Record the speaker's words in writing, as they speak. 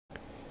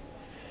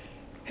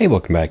Hey,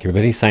 welcome back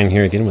everybody. Sign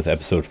here again with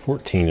episode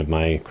 14 of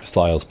my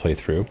Crystal Isles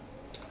playthrough.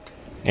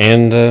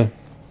 And did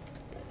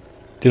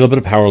a little bit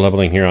of power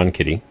leveling here on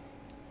Kitty.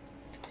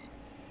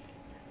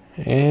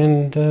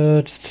 And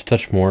just a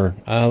touch more.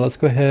 Let's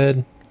go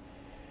ahead.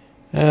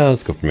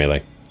 Let's go for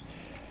melee.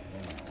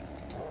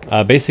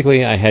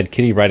 Basically, I had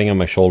Kitty riding on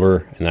my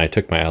shoulder, and I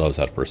took my aloes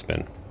out for a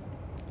spin.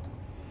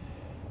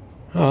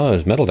 Oh,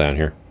 there's metal down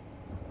here.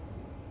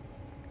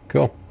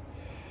 Cool.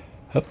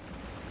 Hup.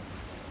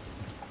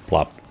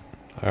 Plop.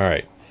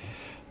 Alright.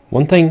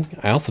 One thing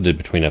I also did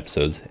between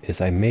episodes is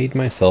I made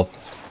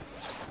myself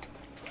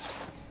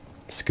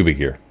scuba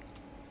gear.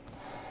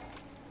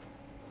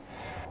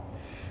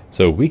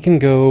 So we can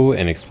go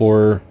and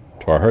explore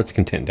to our heart's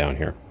content down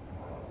here.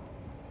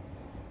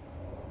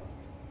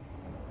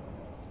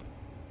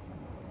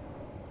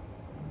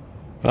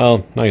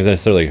 Well, not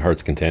necessarily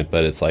heart's content,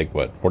 but it's like,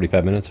 what,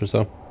 45 minutes or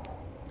so?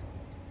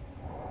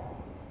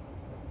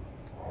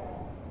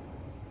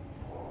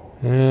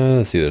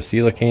 Let's see, there's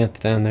coelacanth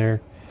down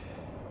there.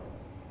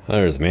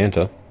 There's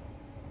manta.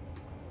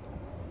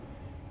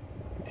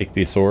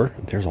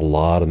 Ichthyosaur. There's a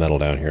lot of metal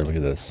down here. Look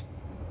at this.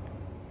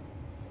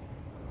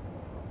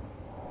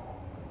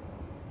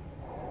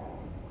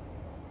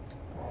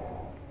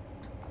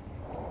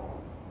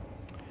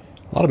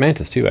 A lot of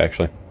mantas too,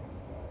 actually.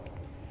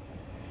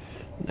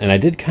 And I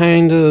did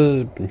kind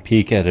of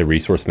peek at a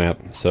resource map,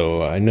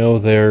 so I know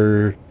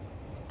they're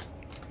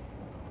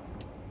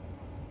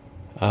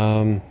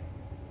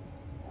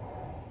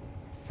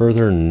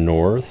further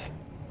north.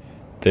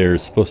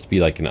 There's supposed to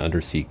be like an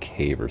undersea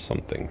cave or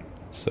something.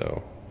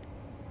 So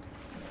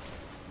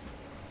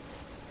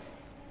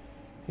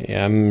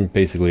yeah, I'm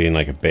basically in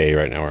like a bay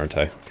right now, aren't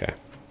I? Okay.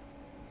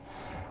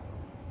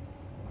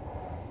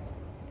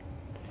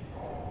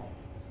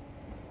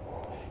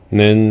 And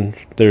then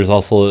there's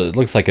also, it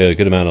looks like a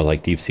good amount of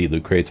like deep sea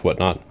loot crates,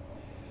 whatnot.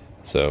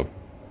 So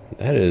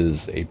that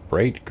is a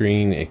bright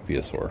green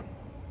ichthyosaur.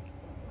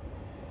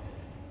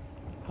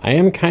 I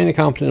am kind of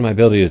confident in my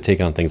ability to take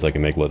on things like a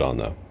megalodon,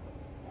 though.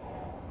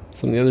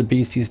 Some of the other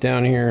beasties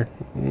down here,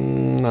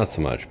 not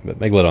so much, but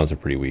megalodons are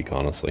pretty weak,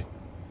 honestly.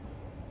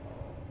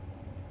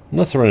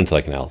 Unless I run into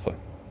like an alpha.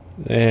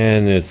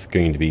 And it's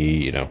going to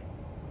be, you know,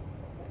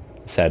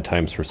 sad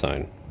times for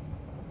Sign.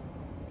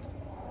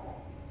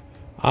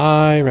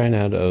 I ran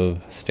out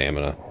of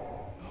stamina.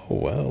 Oh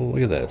well,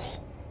 look at this.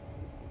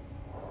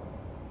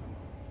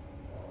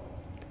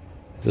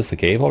 Is this the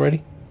cave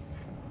already?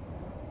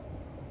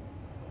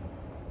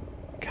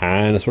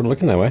 Kinda sort of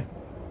looking that way.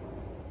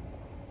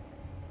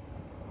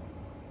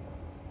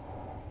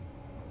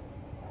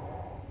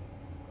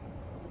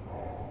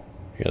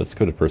 Yeah, let's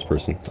go to first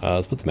person.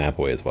 Let's put the map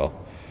away as well.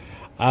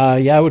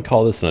 Yeah, I would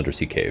call this an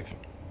undersea cave.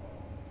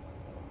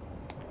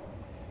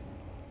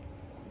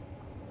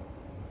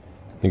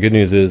 The good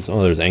news is,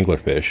 oh, there's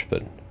anglerfish,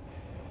 but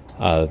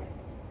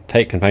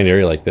tight confined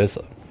area like this,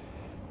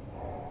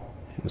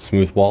 with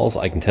smooth walls,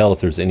 I can tell if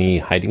there's any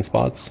hiding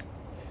spots,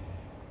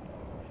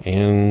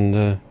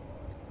 and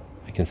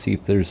I can see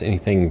if there's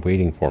anything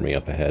waiting for me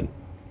up ahead.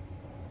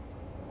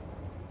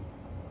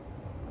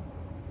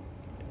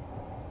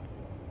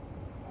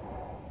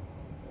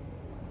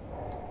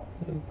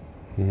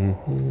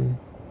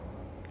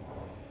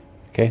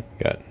 Okay,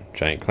 got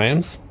giant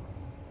clams.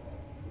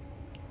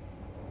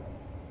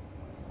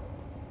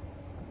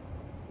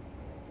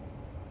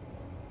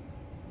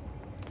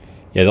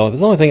 Yeah, the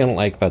only thing I don't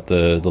like about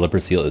the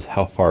leopard seal is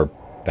how far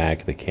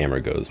back the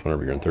camera goes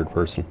whenever you're in third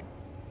person.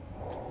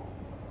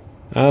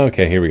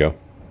 Okay, here we go.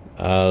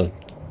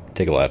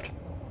 Take a left.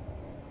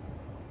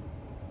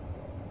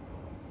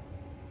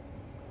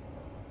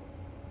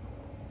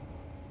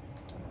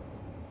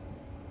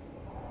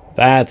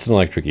 That's an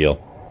electric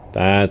eel.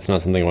 That's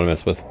not something I want to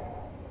mess with.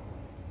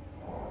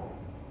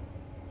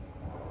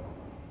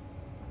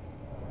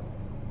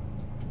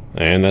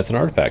 And that's an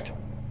artifact.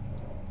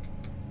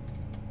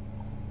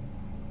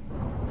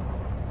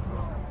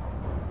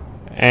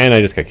 And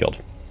I just got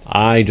killed.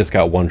 I just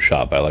got one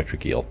shot by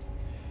electric eel.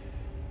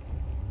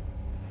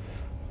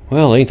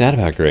 Well, ain't that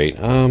about great.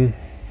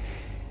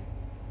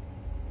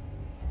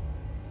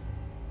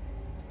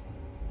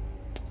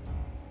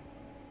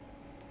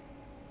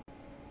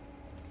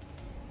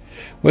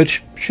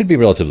 Which should be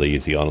relatively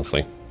easy,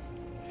 honestly.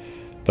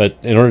 But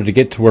in order to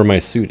get to where my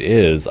suit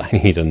is, I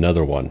need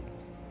another one.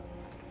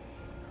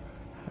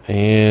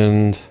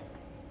 And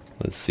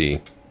let's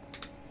see.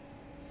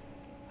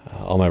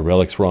 All my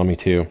relics were on me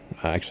too.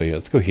 Actually,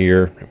 let's go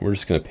here. We're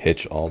just going to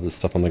pitch all this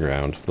stuff on the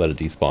ground, let it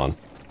despawn.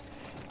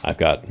 I've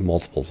got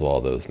multiples of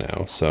all those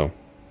now, so.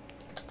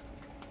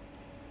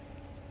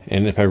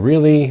 And if I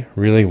really,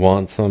 really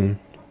want some,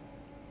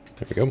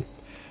 there we go.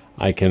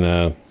 I can,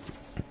 oh,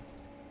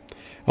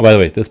 by the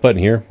way, this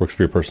button here works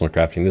for your personal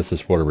crafting. This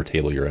is whatever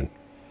table you're in.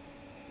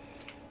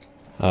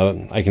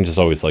 I can just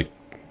always, like,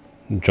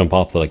 jump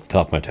off the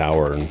top of my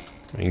tower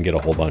and get a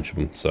whole bunch of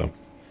them, so.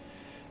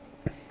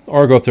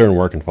 Or go up there and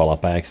work and fall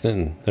off by accident,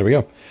 and there we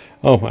go.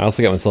 Oh, I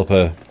also got myself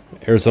a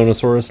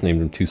Arizonosaurus,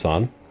 named him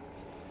Tucson.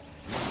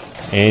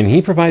 And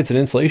he provides an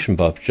insulation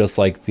buff just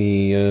like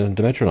the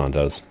Dimetrodon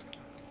does.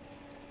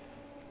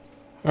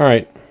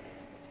 Alright.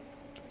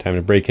 Time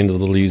to break into the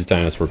little used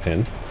dinosaur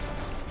pen.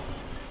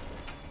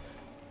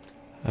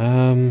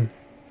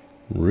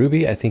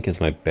 Ruby, I think, is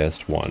my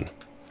best one.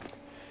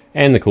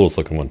 And the coolest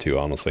looking one too,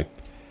 honestly.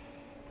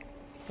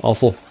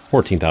 Also,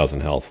 14,000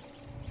 health.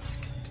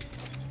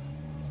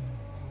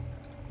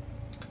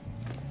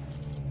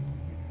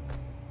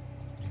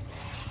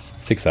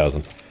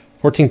 $6,000.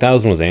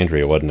 14,000 was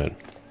Andrea, wasn't it?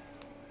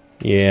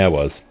 Yeah, it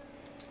was.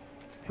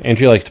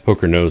 Andrea likes to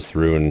poke her nose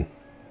through and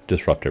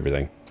disrupt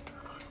everything.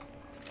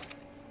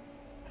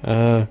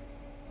 Yeah,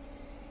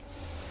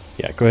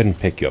 go ahead and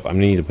pick you up. I'm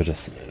gonna need to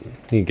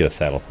need to get a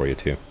saddle for you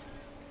too.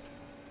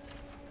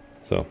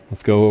 So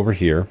let's go over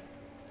here.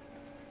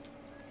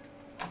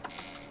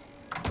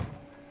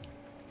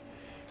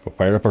 We'll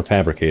fire up our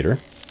fabricator.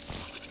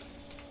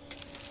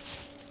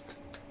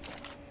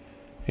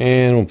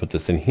 And we'll put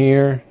this in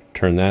here.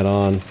 Turn that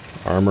on.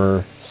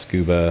 Armor,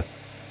 scuba,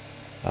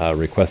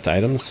 request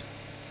items.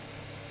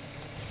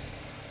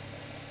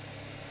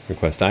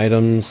 Request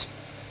items.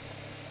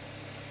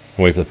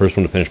 I'll wait for the first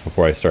one to finish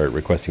before I start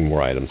requesting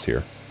more items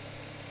here.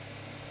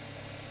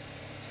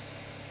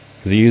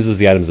 Because he uses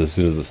the items as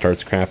soon as it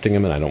starts crafting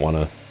them, and I don't want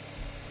to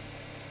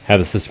have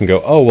the system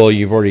go, oh, well,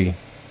 you've already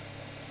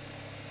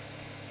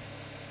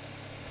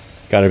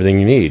got everything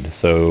you need,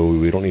 so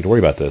we don't need to worry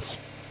about this.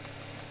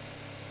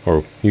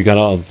 Or you got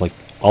all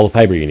the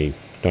fiber you need.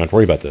 Don't have to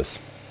worry about this.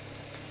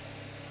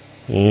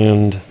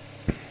 And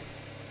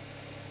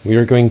we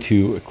are going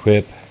to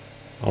equip,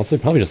 honestly,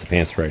 probably just the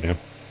pants right now.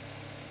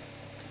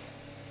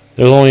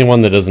 There's only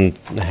one that doesn't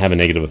have a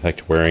negative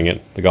effect wearing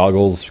it. The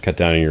goggles cut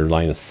down your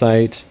line of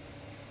sight.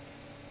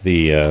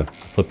 The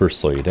flippers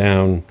slow you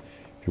down.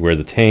 If you wear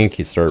the tank,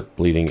 you start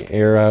bleeding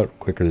air out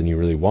quicker than you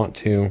really want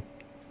to.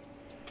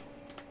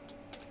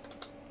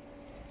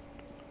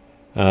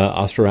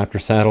 Ostroraptor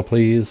saddle,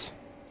 please.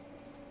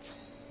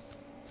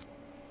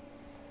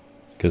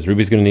 Because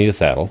Ruby's going to need a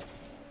saddle.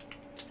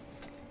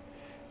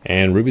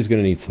 And Ruby's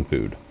going to need some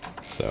food.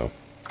 So,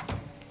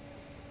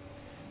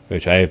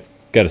 which I've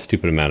got a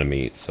stupid amount of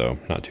meat, so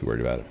not too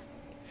worried about it.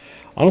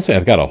 Honestly,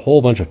 I've got a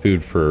whole bunch of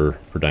food for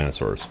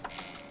dinosaurs.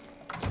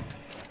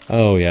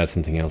 Oh yeah,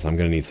 something else. I'm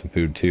going to need some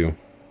food too.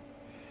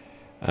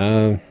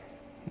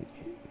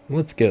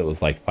 Let's get it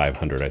with like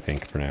 500, I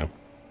think, for now.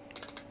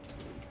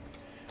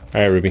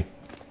 Alright, Ruby.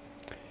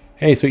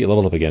 Hey, sweet, you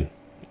leveled up again.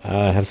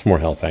 I have some more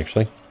health,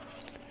 actually.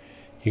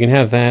 You can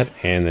have that,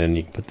 and then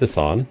you can put this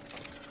on.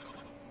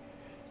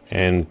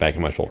 And back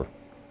in my shoulder.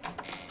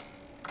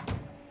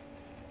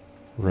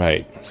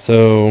 Right,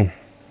 so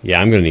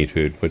yeah, I'm going to need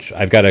food, which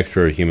I've got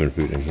extra human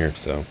food in here,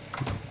 so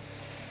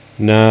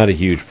not a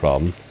huge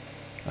problem.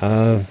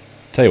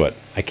 Tell you what,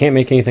 I can't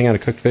make anything out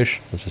of cooked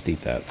fish. Let's just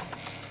eat that.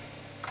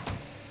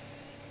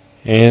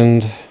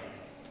 And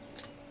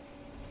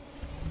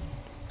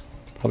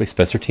probably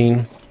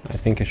Spessartine. I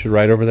think I should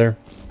ride over there.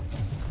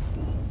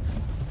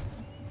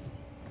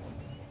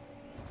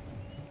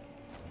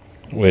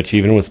 Which,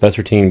 even with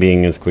Spessartine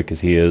being as quick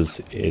as he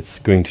is, it's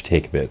going to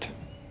take a bit.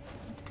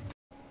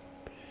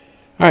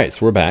 Alright,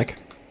 so we're back.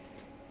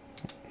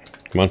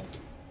 Come on.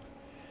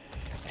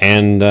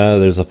 And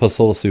there's a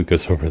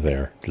Fossilosuchus over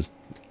there, just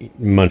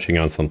munching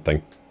on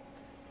something.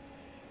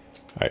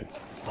 Alright,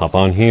 hop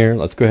on here.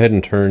 Let's go ahead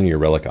and turn your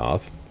relic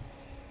off.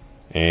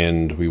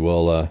 And we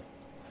will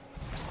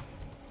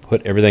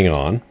put everything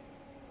on.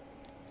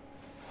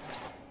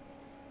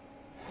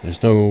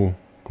 There's no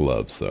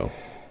gloves, though.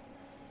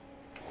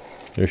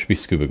 There should be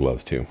scuba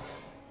gloves, too.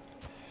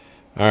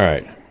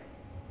 Alright.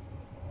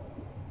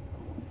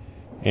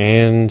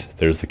 And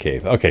there's the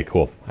cave. Okay,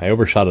 cool. I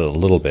overshot it a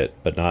little bit,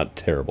 but not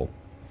terrible.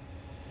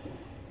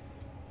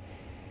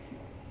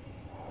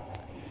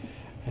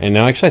 And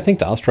now, actually, I think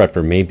the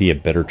Ostroraptor may be a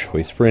better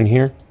choice for in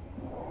here.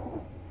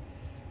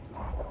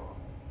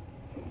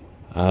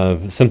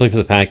 Simply for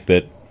the fact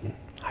that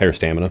higher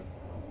stamina.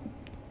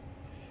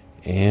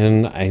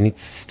 And I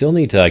still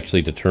need to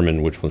actually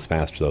determine which one's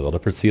faster, though. The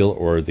leopard seal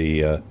or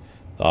the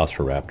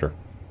Ostroraptor.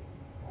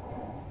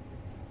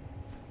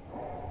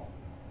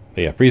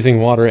 But yeah, freezing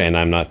water, and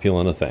I'm not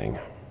feeling a thing.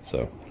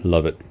 So,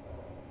 love it.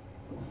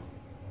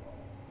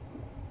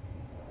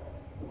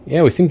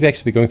 Yeah, we seem to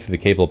actually be going through the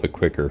cave a little bit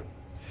quicker.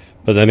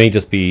 But that may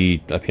just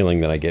be a feeling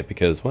that I get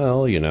because,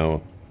 well, you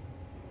know,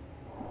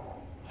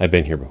 I've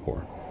been here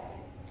before.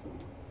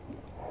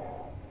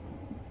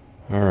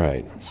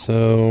 Alright,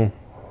 so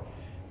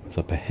it's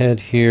up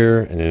ahead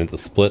here, and then at the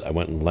split I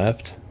went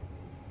left.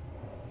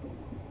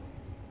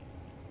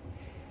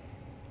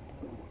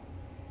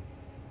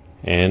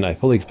 And I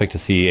fully expect to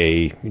see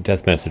a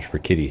death message for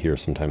Kitty here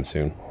sometime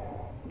soon.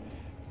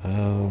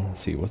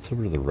 Let's see, what's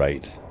over to the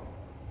right?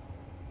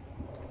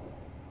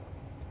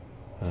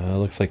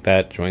 Looks like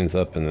that joins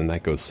up and then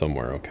that goes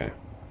somewhere, okay.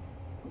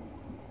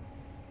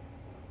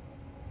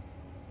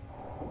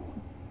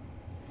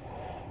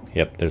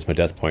 Yep, there's my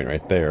death point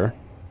right there.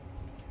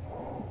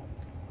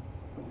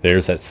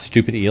 There's that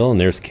stupid eel and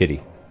there's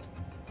Kitty.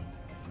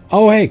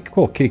 Oh hey,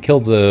 cool, Kitty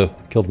killed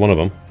one of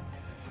them.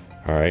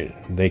 Alright,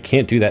 they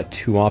can't do that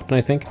too often,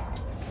 I think.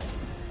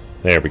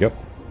 There we go.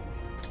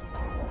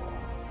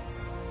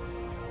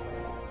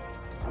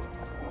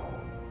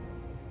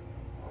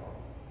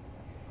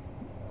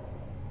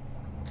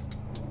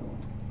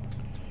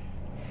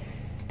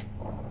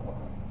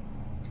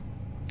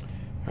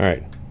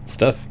 Alright,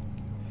 stuff.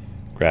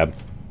 Grab.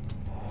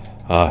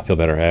 Ah, I feel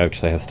better. I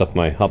actually have stuff in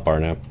my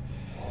hotbar now.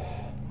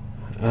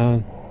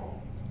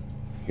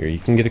 Here, you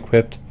can get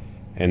equipped,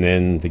 and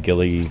then the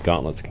ghillie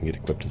gauntlets can get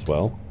equipped as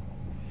well.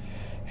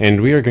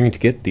 And we are going to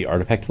get the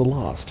Artifact of the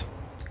Lost.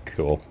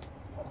 Cool.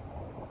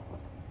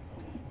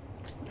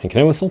 And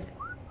can I whistle?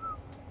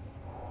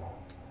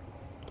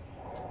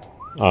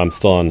 Oh, I'm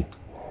still on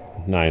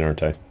 9,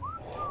 aren't I?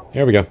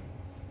 There we go.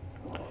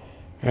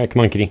 Alright,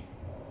 come on, kitty.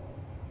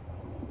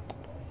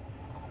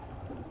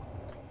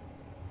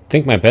 I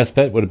think my best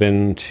bet would have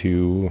been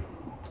to...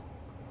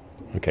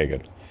 Okay,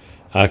 good.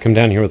 Come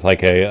down here with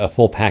like a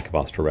full pack of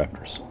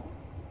Osteraptors.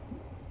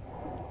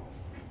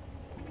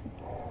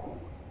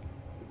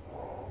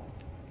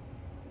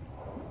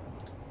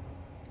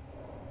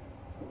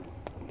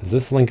 Does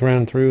this link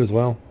around through as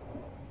well?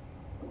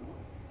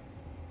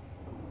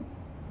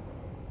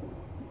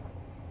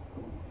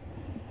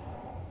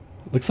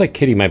 Looks like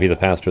Kitty might be the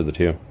faster of the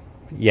two.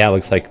 Yeah,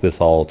 looks like this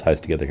all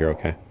ties together here,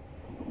 okay.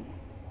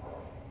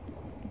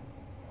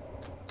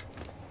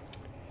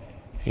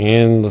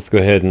 And let's go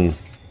ahead and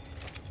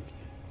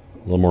a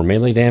little more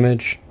melee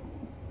damage.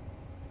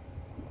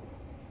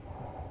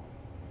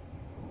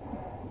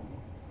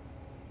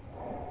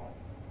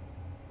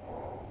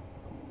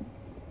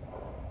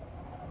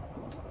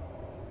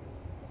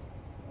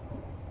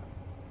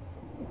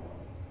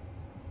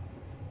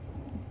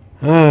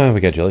 Ah, we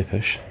got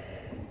jellyfish.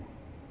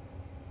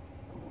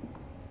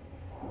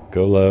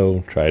 Go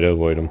low, try to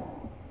avoid them.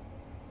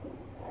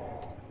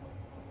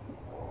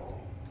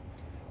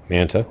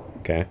 Manta,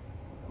 okay.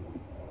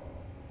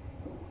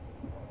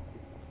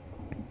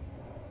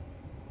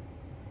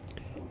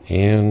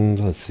 And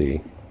let's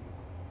see.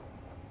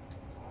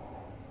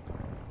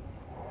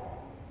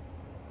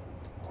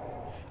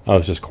 Oh,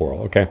 it's just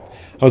coral. Okay.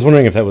 I was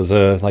wondering if that was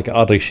a like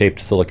oddly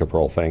shaped silica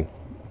pearl thing.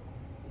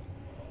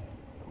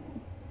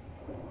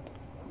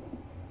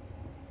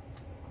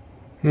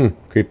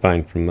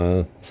 Creepvine from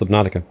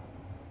Subnautica.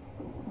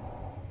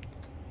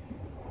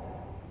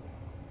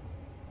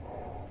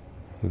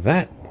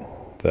 That,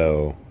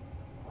 though,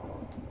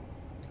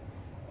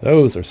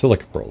 those are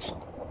silica pearls.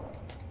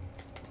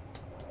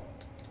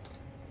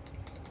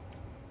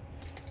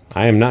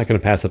 I am not going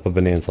to pass up a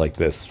bonanza like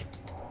this.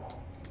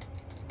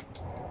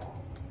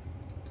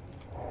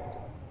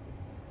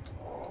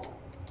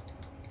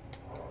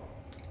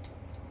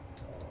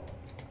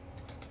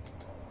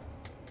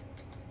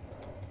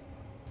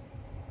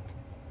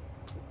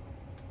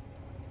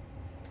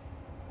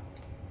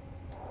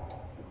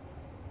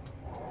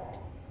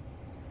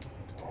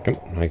 Come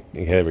on, okay,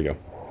 there we go.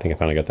 I think I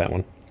finally got that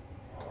one.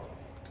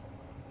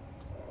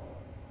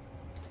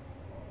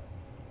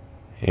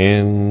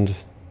 And I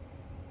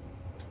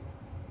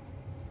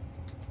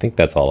think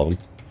that's all of them.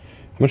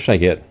 How much did I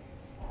get?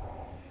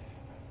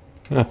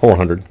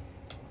 400.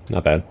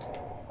 Not bad.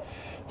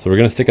 So we're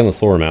going to stick on the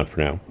slower amount for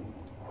now,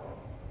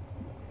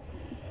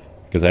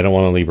 because I don't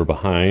want to leave her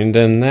behind,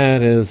 and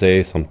that is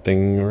a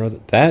something or other.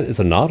 That is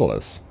a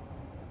Nautilus.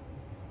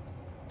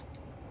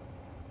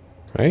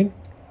 Right?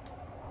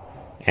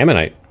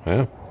 Ammonite.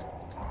 Wow.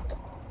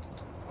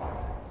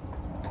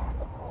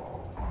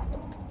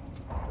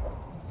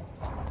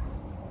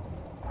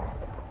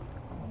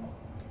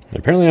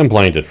 Apparently I'm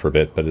blinded for a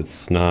bit, but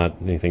it's not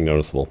anything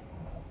noticeable.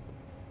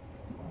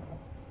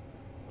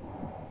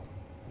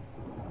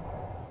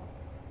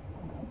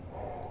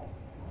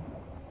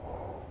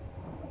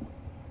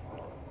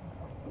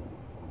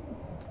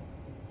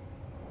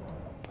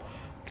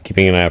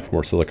 Keeping an eye out for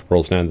more silica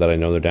pearls now that I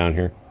know they're down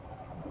here.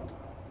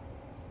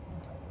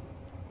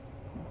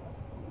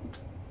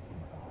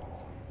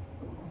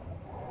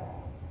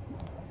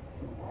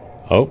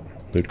 Oh,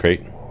 loot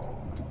crate.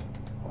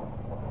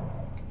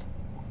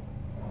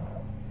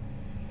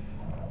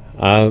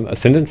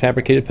 Ascendant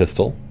fabricated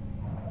pistol.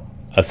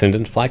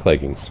 Ascendant flak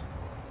leggings.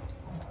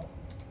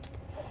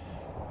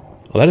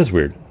 Well, that is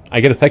weird.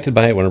 I get affected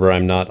by it whenever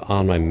I'm not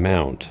on my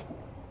mount.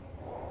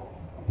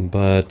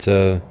 But,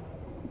 when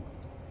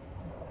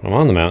I'm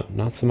on the mount,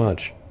 not so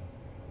much.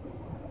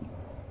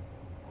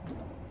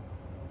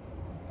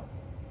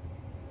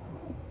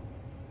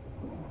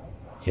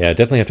 Yeah,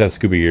 definitely have to have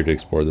scuba gear to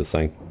explore this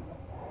thing.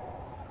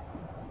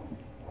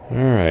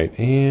 Alright,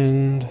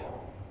 and...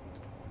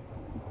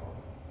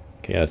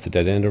 Okay, yeah, it's a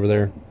dead end over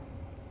there.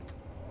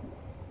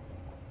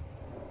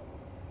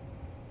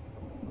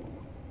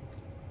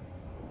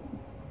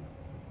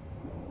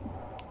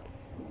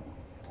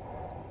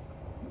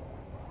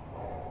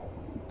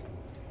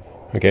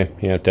 Okay,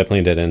 yeah, definitely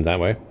a dead end that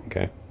way.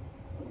 Okay.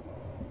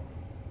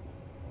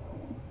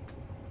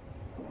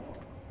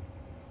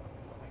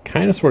 I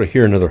kind of sort of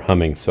hear another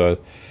humming, so I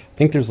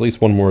think there's at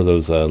least one more of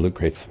those loot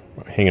crates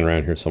hanging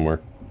around here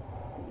somewhere.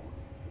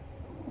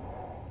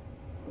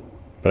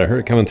 But But I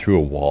heard it coming through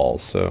a wall,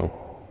 so...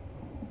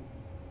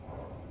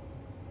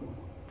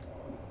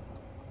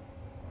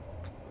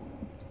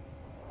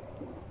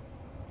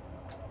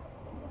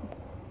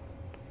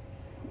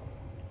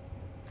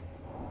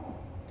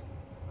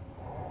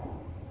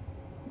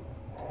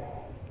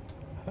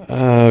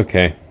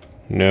 Okay.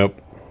 Nope.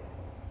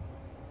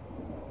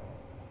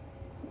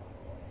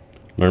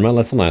 Learned my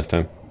lesson last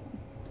time.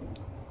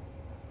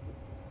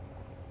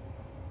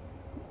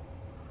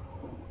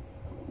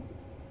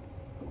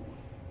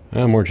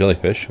 More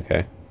jellyfish.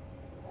 Okay.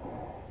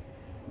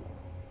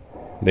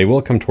 They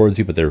will come towards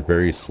you, but they're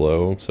very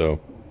slow,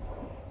 so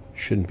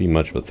shouldn't be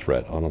much of a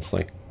threat,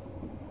 honestly.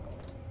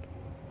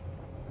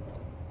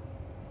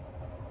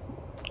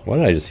 What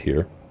did I just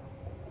hear?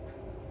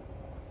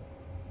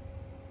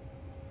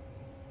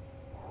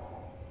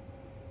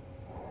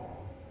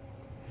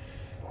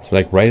 It's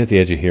like right at the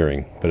edge of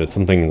hearing, but it's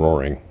something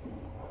roaring.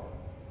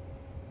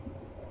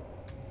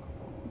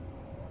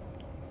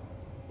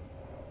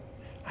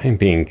 I am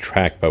being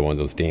tracked by one of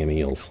those damn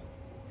eels.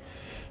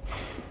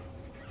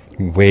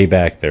 Way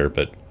back there,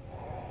 but...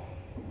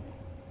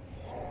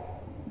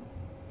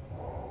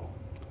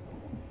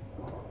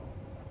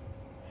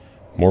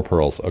 More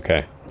pearls,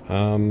 okay.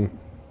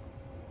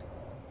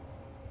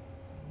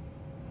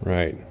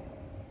 Right.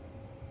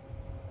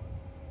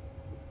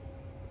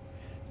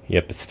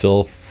 Yep, it's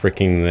still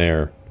freaking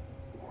there.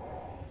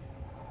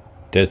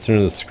 Dead center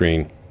of the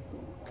screen.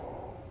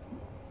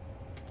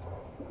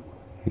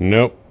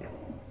 Nope.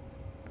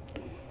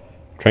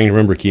 Trying to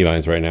remember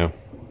keybinds right now.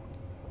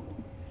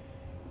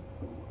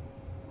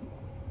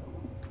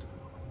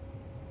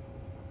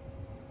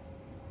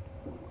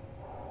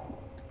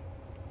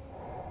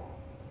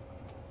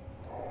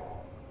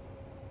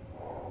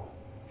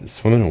 Is it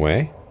swimming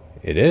away?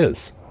 It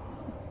is.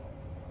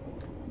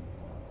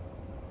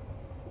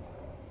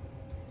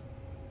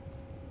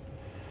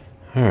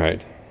 All right.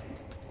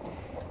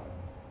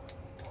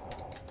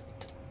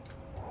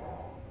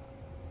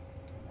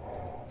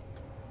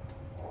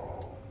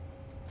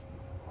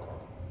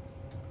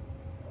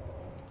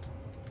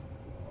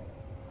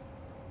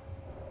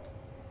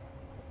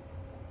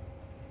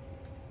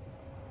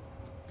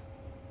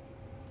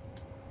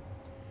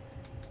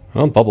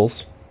 Well,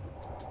 bubbles.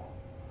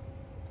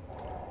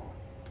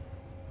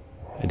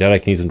 I doubt I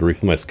can use them to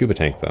refill my scuba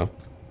tank, though.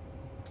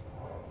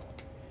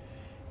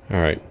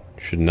 Alright.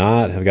 Should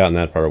not have gotten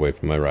that far away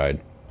from my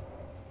ride.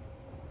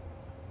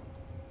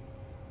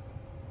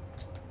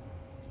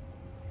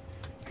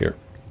 Here.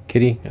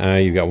 Kitty,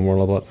 you got one more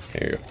level up?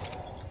 There you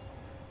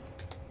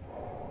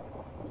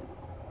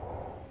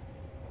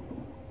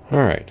go.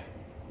 Alright.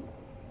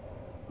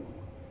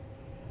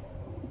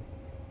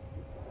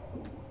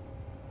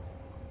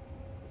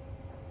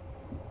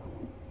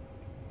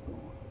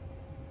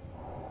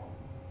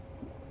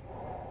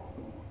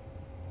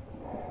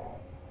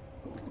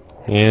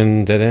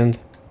 And dead end.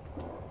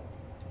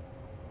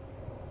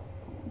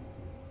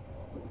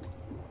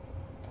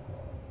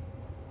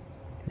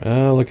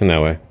 Looking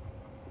that way.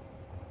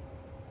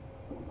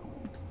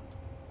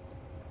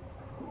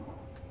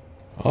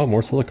 Oh,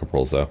 more silica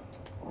pearls though.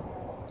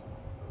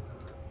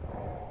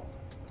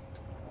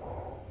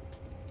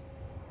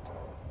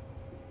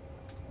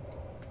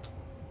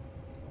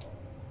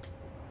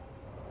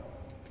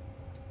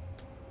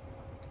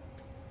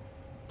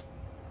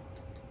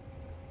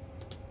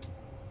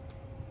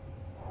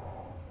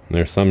 And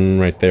there's some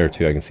right there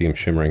too. I can see them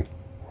shimmering.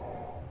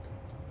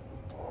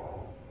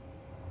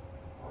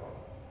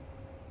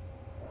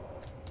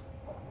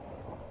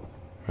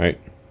 Right.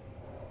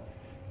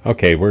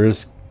 Okay,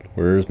 where's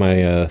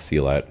my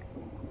seal at?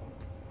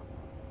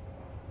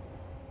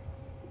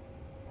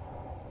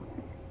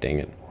 Dang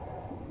it.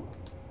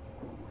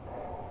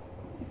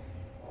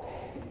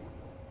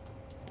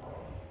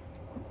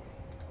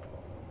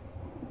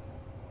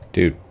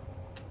 Dude.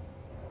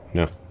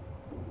 No.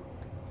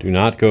 Do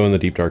not go in the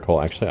deep dark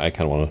hole. Actually, I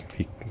kind of want to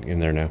peek in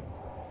there now.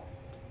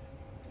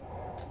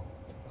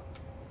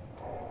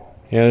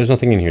 Yeah, there's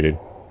nothing in here, dude.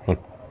 Come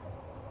on.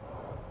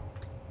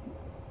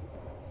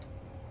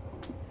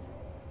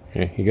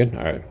 Yeah, you good?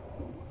 Alright.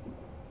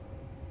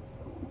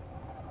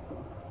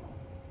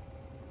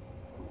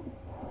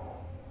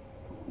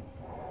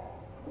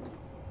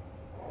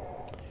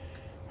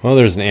 Well,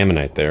 there's an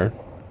ammonite there.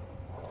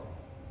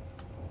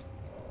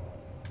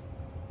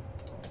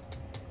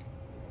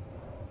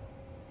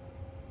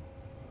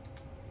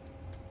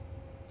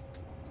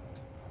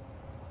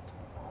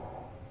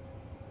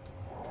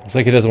 Looks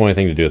like it doesn't want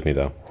anything to do with me,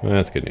 though. Well,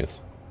 that's good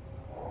news.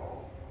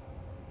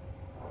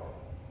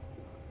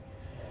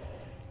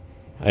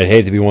 I'd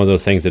hate to be one of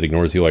those things that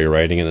ignores you while you're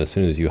riding, and as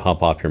soon as you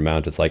hop off your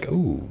mount, it's like,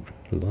 ooh,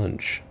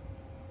 lunch.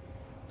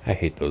 I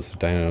hate those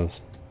dinos.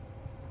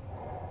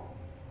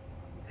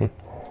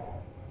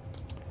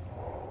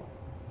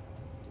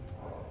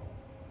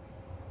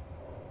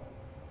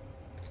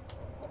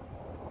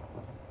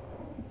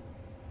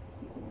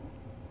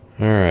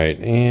 Alright,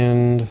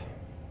 and...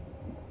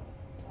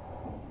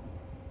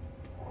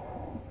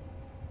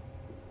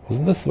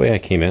 wasn't this the way I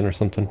came in or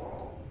something?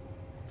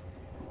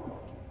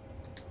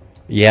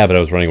 Yeah, but I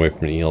was running away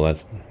from an eel.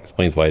 That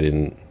explains why I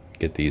didn't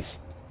get these.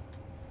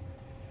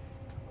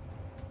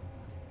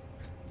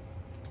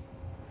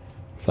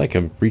 It's like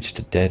I've reached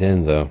a dead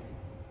end, though.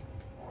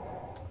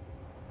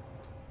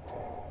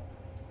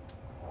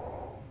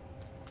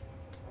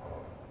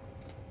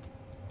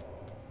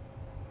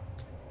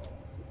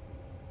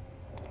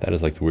 That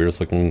is like the weirdest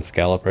looking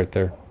scallop right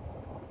there.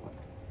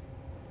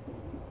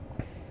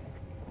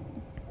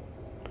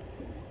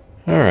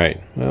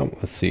 Alright, well,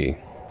 let's see.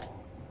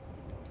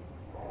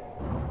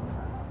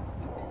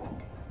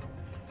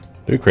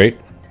 Loot crate.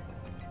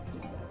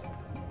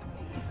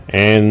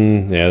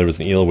 And, yeah, there was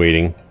an eel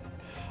waiting.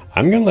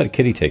 I'm going to let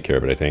Kitty take care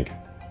of it, I think.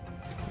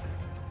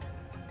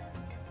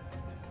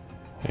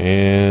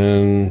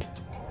 And...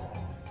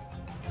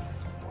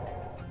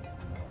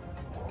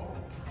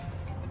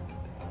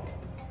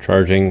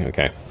 charging,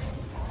 okay.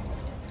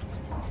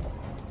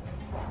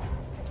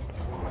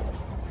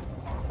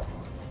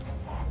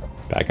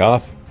 Back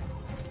off.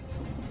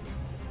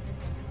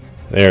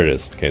 There it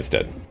is. Okay, it's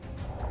dead.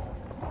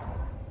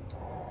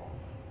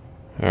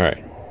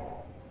 Alright.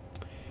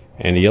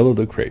 And a yellow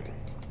loot crate.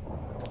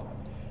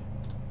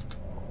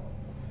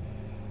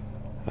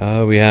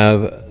 We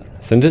have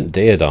Ascendant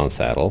Daedon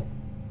saddle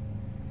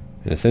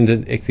and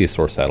Ascendant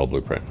Ichthyosaur saddle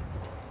blueprint.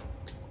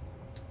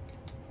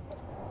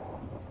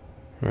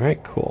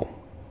 Alright, cool.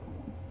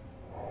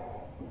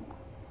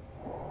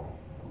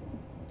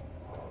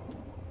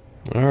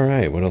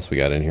 Alright, what else we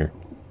got in here?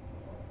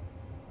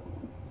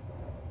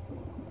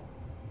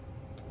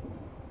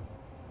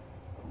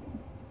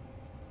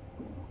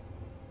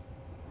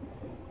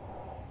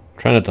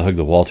 Try not to hug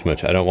the wall too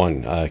much. I don't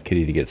want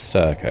Kitty to get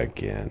stuck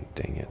again.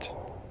 Dang it.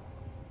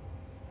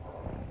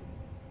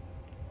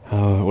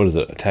 Oh, what is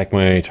it? Attack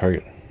my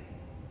target.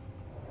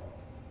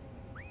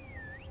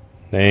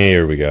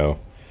 There we go.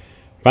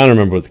 Finally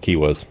remember what the key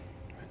was.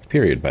 It's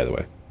period, by the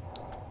way.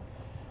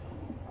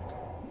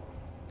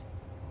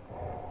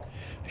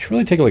 I should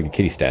really take a look at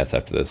Kitty stats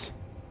after this.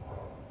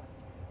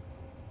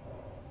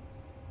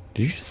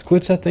 Did you just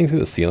glitch that thing through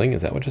the ceiling?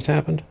 Is that what just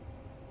happened?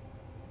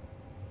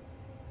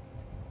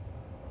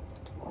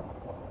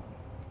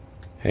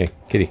 Hey,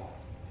 Kitty.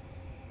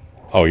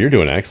 Oh, you're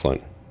doing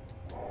excellent.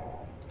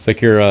 It's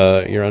like you're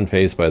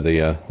unfazed by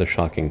the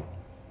shocking.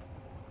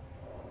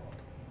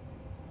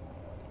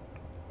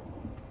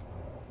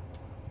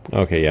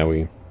 Okay, yeah,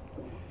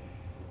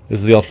 this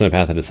is the alternate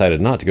path I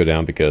decided not to go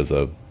down because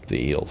of the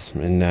eels,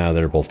 and now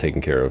they're both taken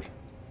care of.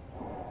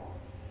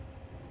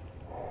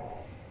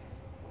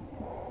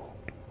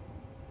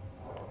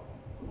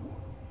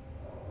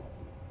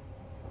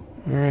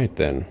 All right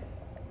then.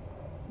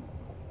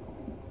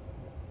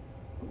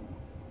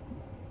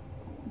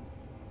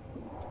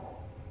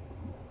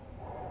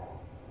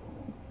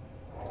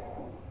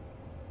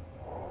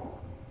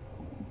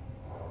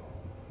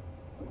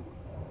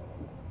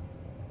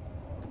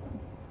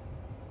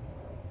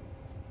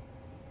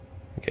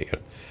 Okay,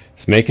 good.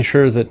 Just making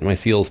sure that my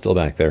seal is still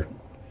back there.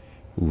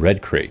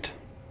 Red crate.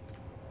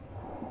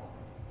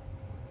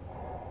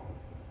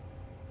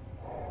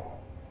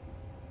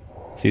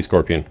 Sea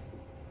scorpion.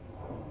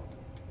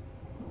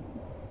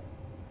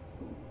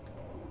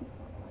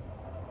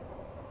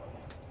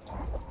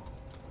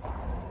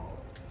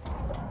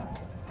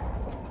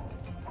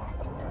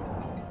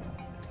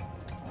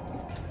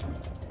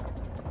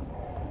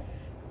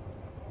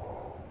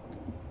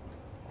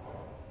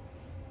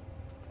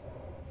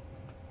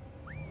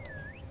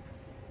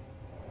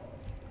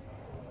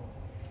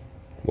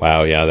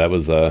 Wow, yeah, that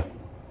was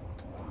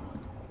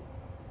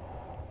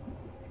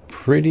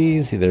pretty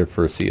easy there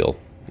for a seal.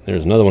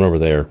 There's another one over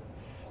there.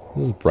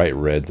 This is bright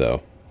red,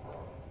 though.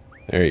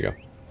 There you go.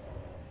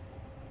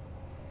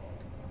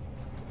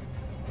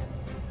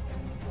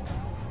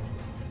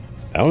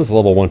 That was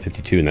level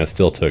 152, and that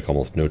still took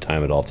almost no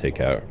time at all to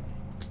take out.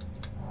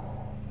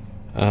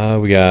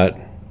 We got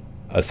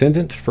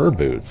Ascendant Fur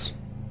Boots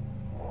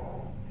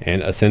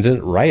and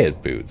Ascendant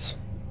Riot Boots.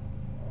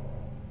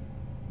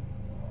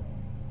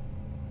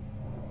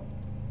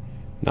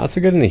 Not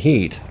so good in the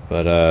heat,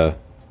 but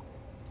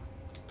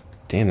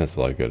damn, that's a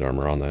lot of good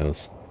armor on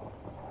those.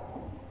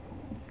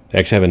 They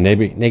actually have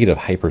a negative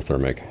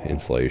hyperthermic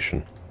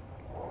insulation.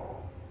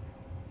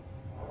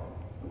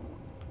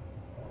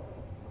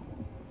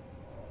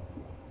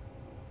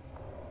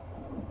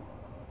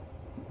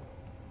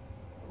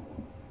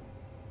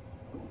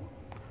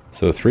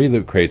 So 3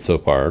 loot crates so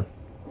far.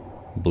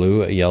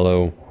 Blue, a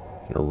yellow,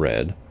 and a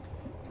red.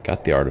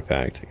 Got the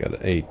artifact.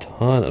 Got a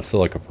ton of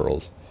silica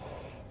pearls.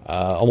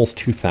 Almost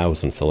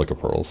 2,000 silica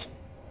pearls.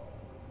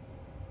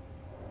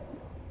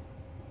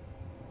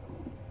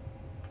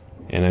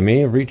 And I may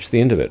have reached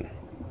the end of it.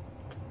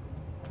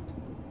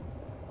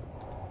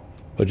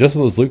 But just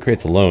with those loot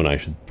crates alone, I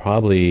should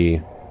probably...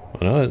 Oh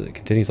no, it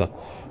continues on.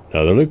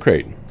 Another loot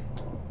crate.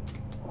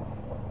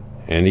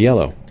 And a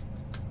yellow.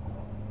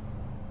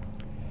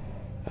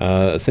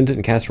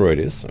 Ascendant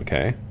Castroides,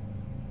 okay.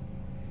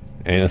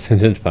 And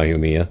Ascendant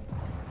Phiumia.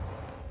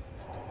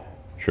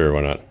 Sure,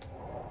 why not?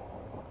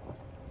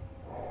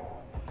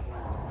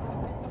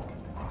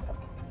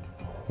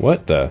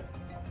 What the?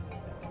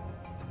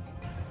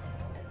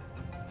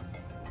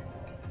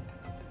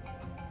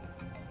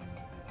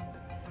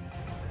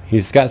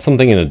 He's got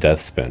something in a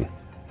death spin.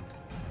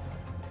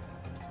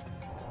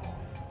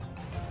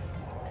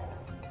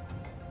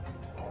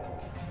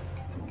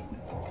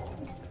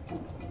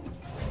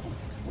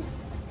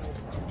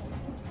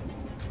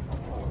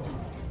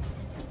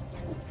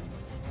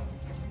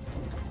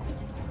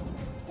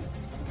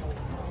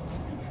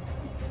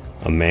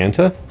 A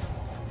manta?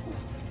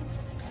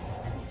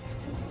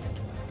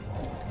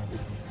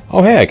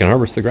 Oh hey, I can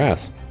harvest the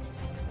grass.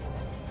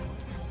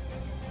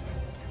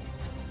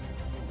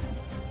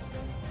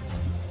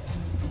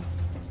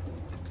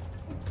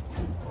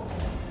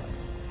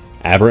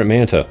 Aberrant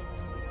manta.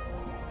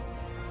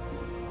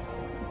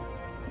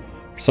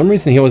 For some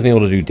reason he wasn't able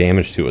to do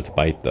damage to it with the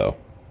bite though.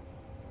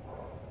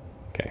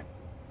 Okay.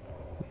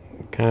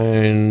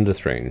 Kinda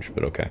strange,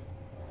 but okay.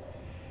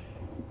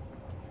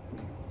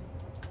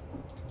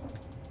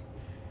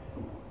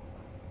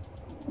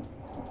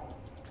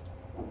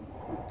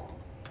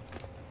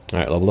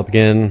 Alright, level up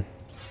again.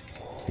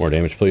 More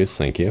damage, please.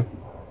 Thank you.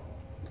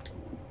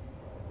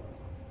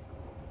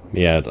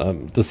 Yeah,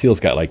 the seal's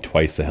got like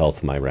twice the health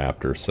of my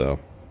raptor, so...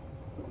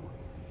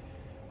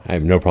 I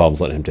have no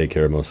problems letting him take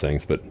care of most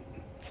things, but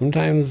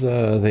sometimes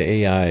the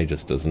AI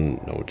just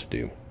doesn't know what to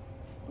do.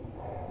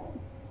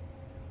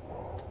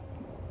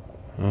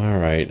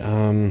 Alright,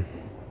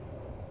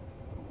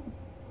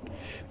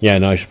 yeah,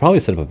 no, I should probably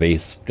set up a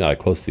base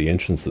close to the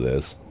entrance of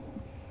this.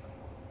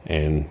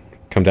 And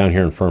come down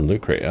here and farm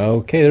loot crate.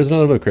 Okay, there's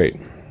another loot crate.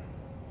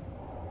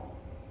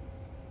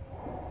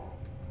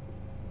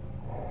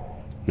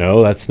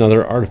 No, that's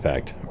another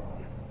artifact.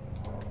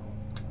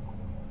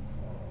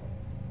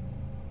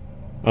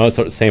 Oh, it's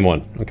the same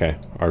one. Okay,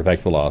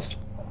 artifacts are lost.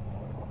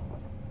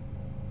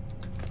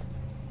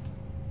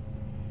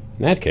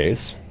 In that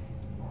case,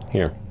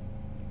 here.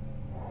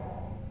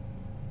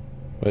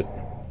 What?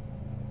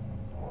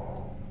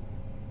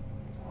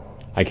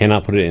 I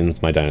cannot put it in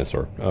with my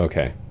dinosaur.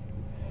 Okay.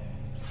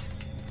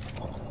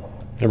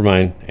 Never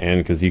mind. And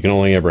because you can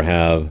only ever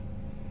have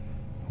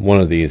one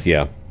of these,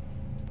 yeah.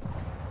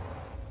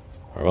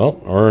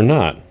 Well, or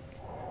not.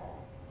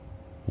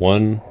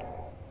 1,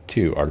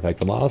 2.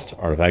 Artifact lost.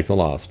 Artifact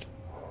lost.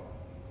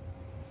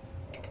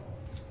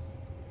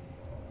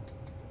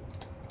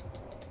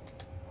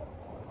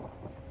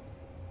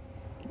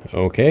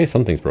 Okay,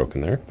 something's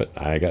broken there, but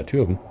I got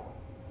 2 of them.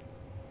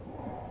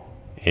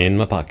 In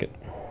my pocket.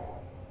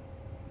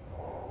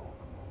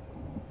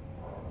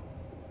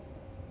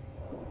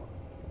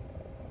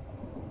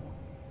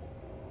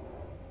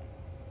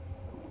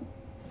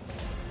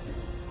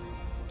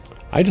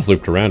 I just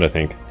looped around, I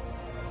think.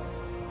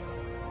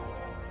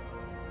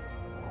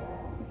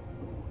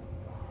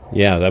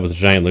 Yeah, that was a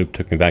giant loop,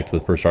 took me back to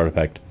the first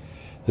artifact.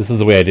 This is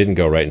the way I didn't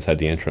go, right inside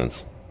the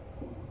entrance.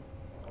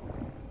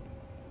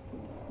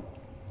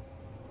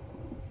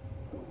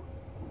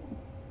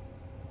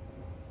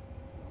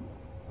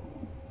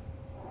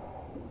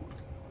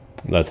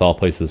 That's all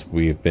places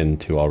we've been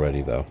to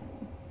already, though.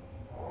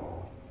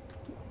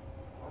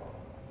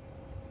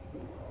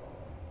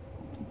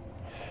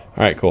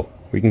 Alright, cool.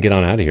 We can get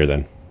on out of here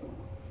then.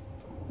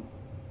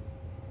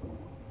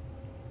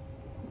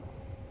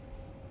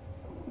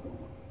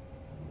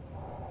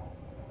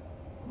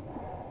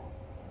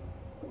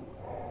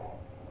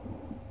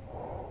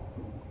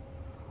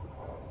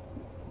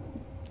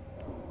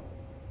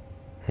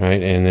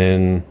 Alright, and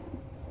then...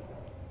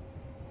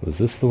 was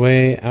this the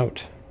way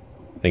out?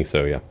 I think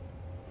so, yeah.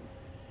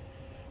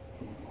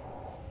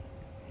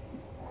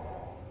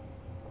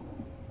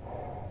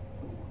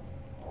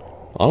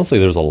 Honestly,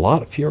 there's a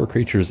lot fewer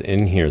creatures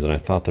in here than I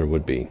thought there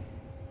would be.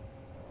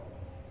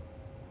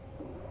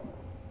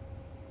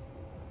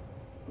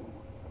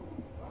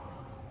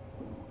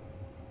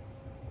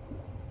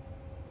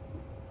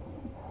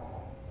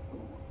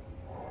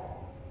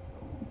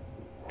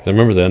 Because I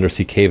remember the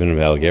undersea cave in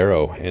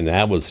Valguero, and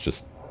that was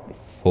just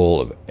full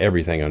of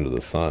everything under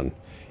the sun.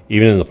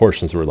 Even in the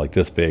portions that were like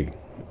this big,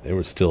 it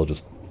was still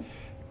just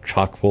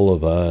chock full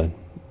of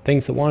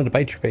things that wanted to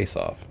bite your face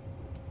off.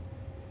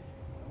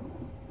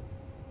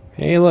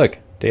 Hey look,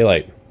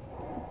 daylight.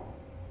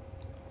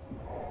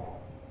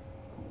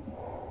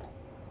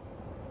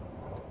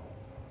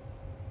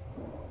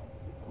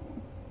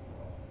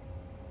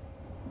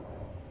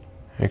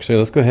 Actually,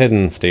 let's go ahead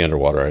and stay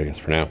underwater, I guess,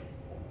 for now.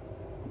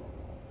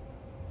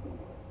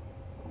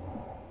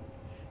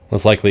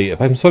 Most likely,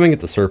 if I'm swimming at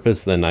the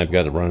surface, then I've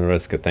got to run a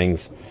risk of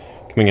things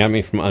coming at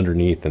me from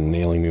underneath and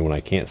nailing me when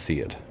I can't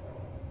see it.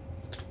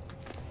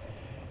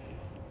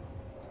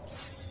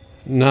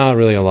 Not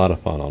really a lot of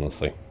fun,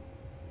 honestly.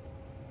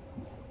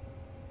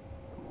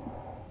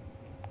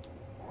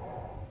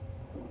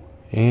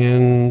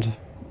 And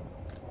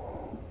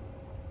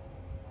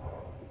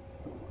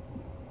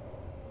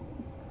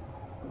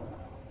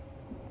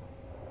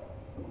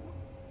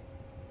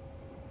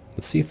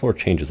the seafloor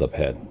changes up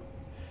ahead.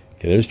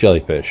 Okay, there's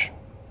jellyfish.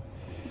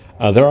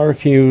 There are a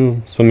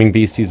few swimming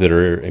beasties that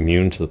are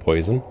immune to the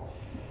poison.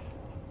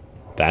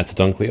 That's a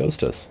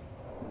Dunkleostis.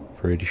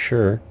 Pretty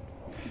sure.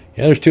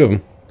 Yeah, there's 2 of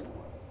them.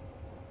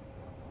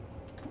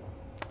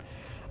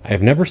 I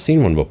have never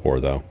seen one before,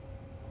 though.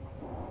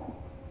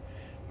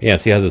 Yeah,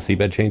 see how the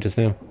seabed changes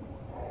now?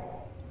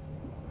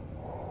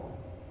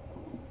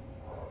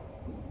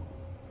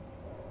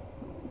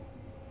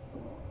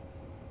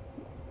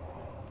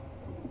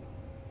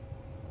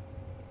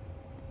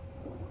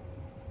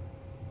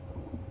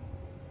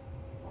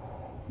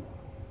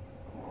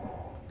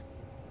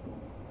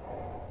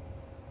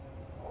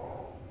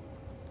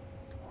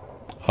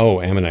 Oh,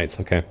 ammonites,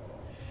 okay.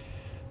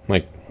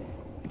 Like,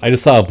 I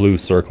just saw a blue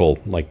circle,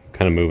 like,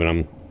 kind of moving.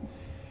 I'm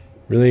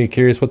really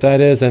curious what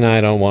that is, and I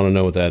don't want to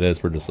know what that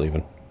is. We're just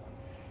leaving.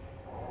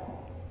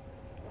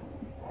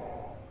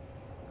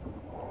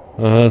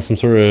 Some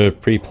sort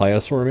of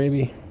pre-pliosaur,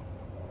 maybe?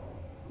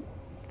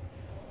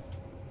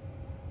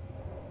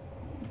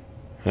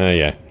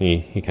 Yeah,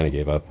 he kind of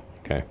gave up.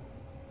 Okay.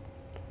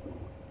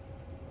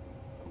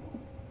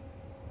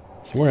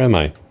 So where am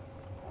I?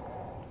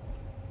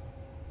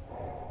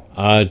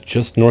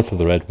 Just north of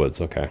the redwoods,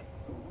 okay.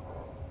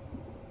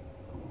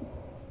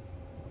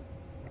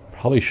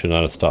 Probably should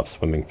not have stopped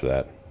swimming for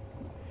that.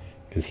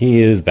 Because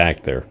he is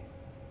back there.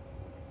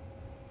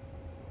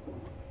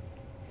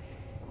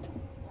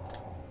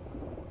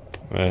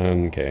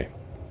 Okay.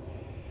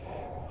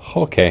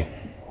 Okay.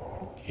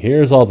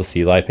 Here's all the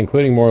sea life,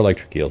 including more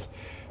electric eels.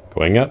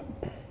 Going up.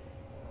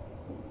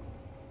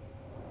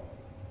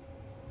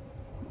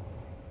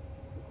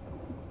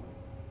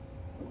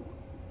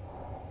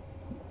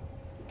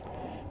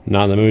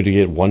 Not in the mood to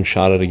get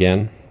one-shotted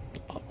again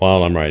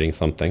while I'm writing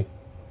something.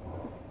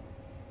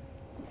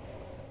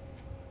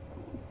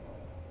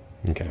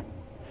 Okay.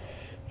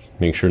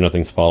 Make sure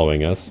nothing's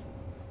following us.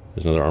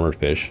 There's another armored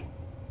fish.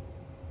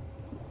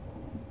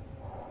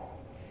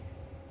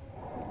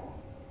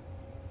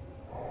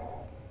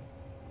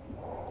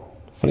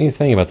 Funny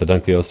thing about the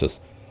Dunkleostis,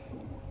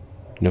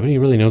 nobody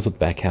really knows what the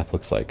back half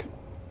looks like.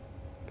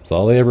 Because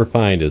all they ever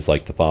find is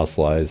like the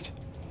fossilized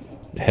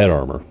head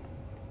armor.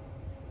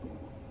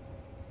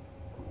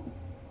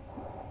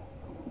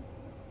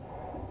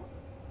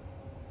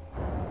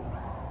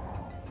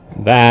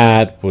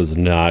 That was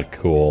not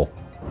cool.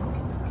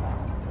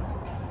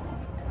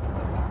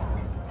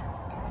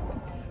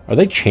 Are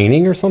they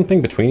chaining or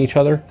something between each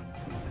other?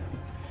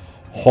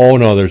 Oh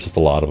no, there's just a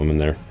lot of them in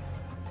there.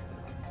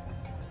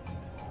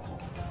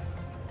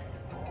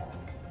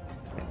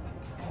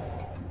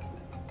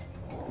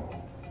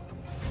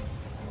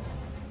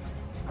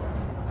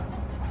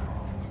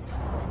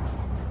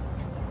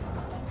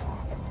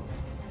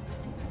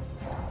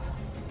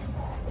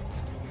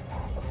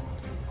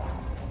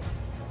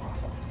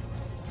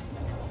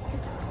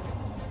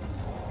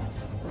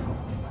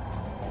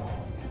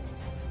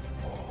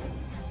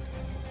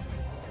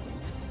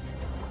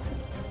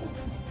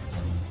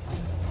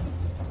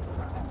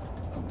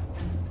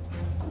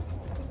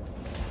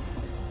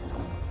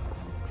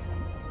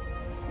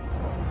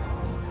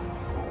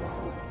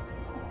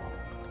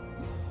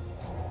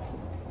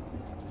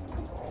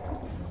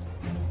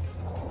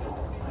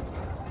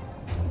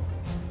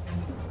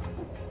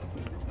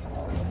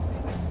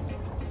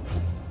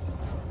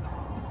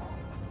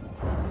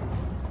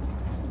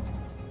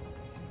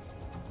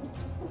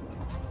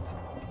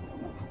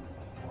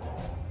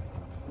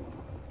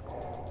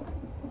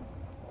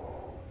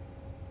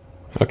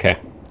 Okay.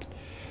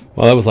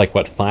 Well, that was like,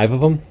 what, 5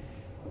 of them?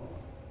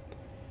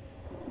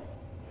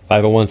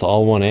 5 at once,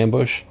 all one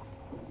ambush?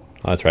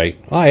 Oh, that's right.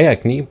 Oh, yeah,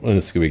 can you put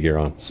the scuba gear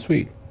on?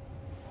 Sweet.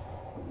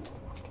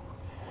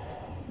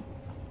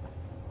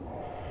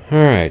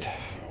 Alright.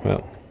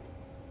 Well.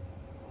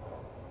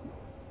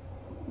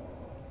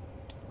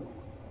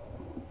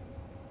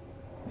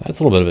 That's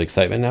a little bit of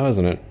excitement now,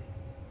 isn't it?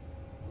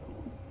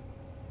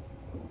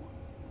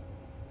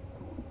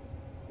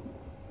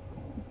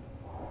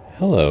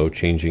 Hello,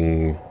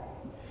 changing...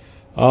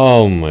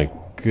 Oh my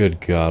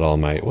good God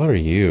almighty. What are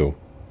you?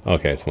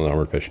 Okay, it's one of the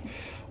armored fish.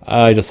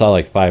 I just saw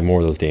like 5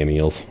 more of those damn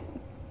eels.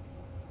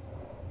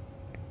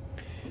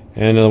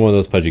 And another one of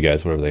those pudgy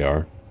guys, whatever they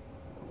are.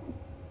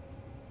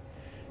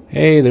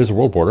 Hey, there's a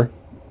world border.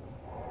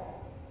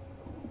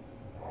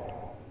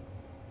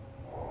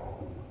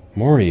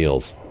 More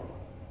eels.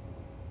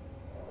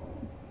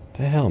 What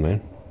the hell,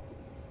 man?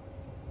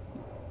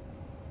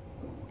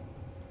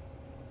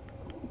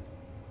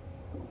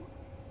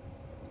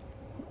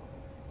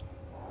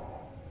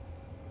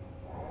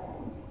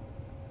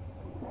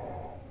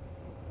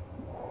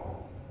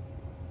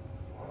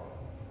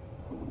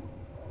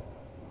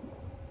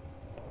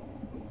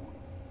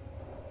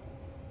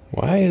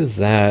 Why is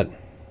that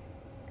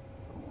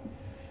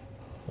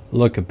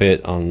look a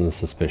bit on the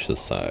suspicious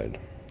side?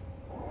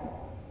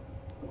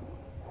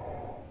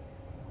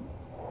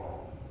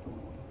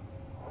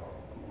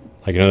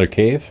 Like another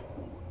cave?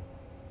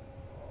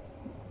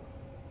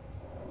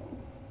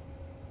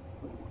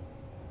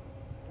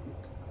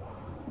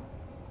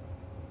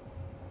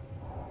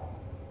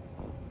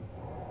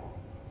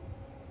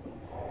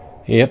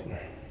 Yep.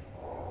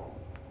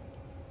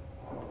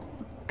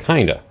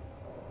 Kinda.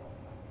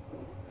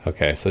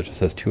 Okay, so it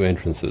just has 2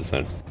 entrances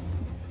then.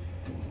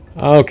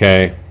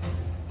 Okay.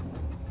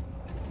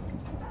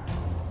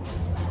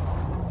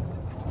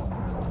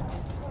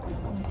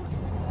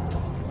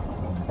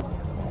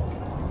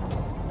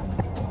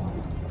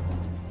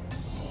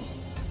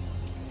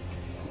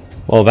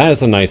 Well, that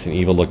is a nice and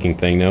evil looking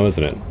thing now,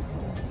 isn't it?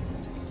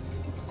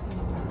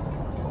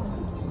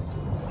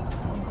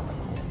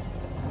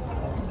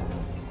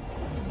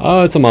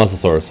 Oh, it's a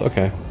Mosasaurus.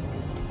 Okay.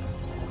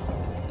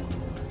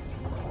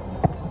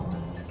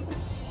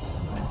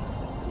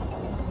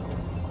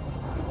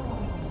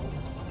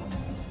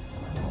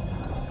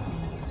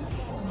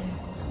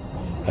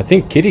 I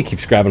think Kitty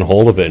keeps grabbing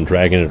hold of it and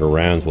dragging it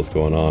around is what's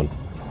going on.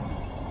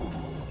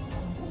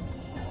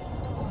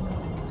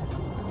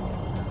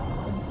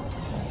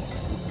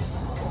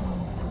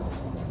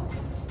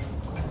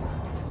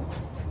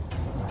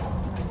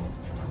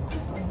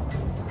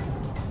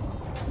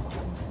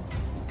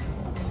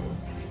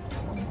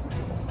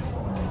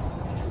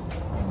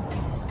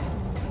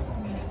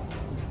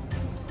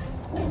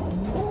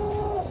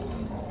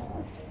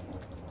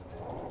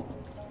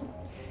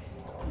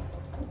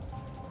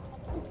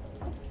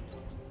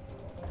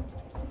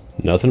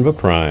 Nothing but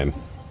prime.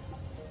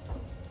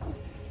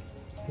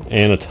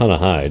 And a ton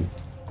of hide.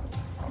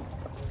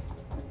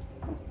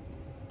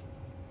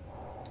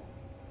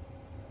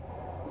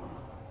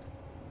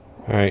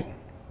 Alright.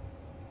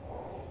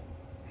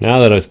 Now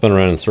that I've spun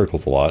around in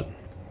circles a lot.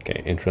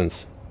 Okay,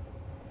 entrance.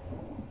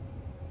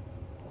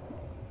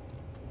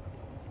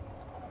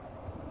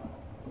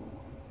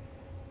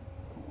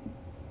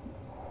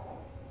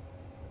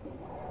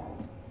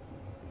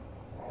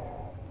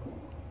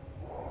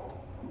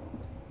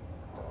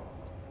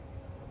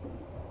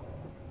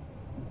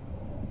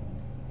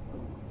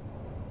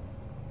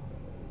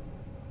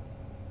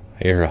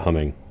 I hear her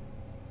humming.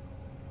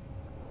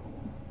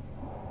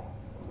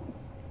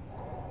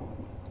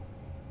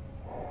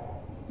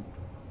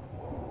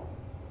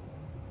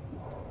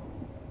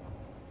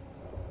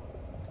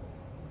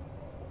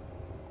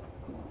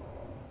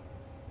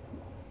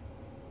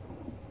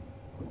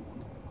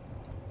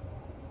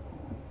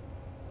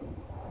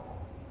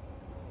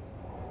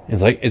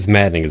 It's like, it's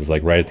maddening. It's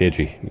like right at the edge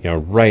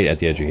of, right at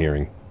the edge of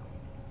hearing.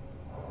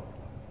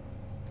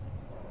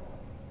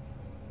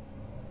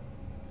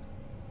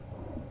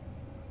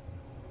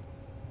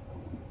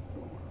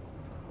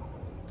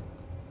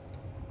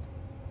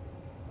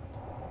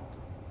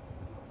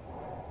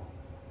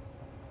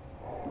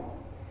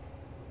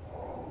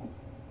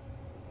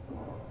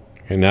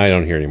 Okay, now I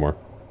don't hear anymore.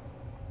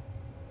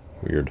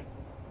 Weird.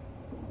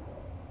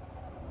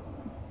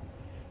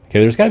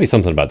 Okay, there's got to be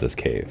something about this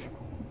cave.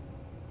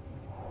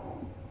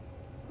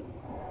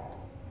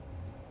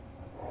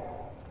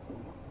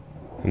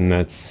 And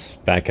that's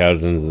back out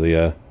into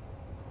the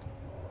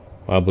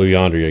Wild Blue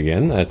Yonder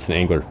again. That's an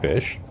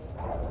anglerfish.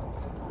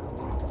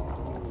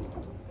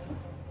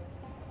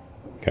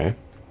 Okay.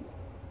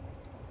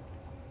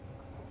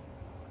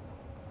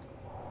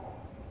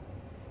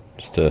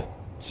 Just a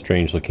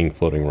strange looking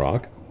floating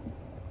rock.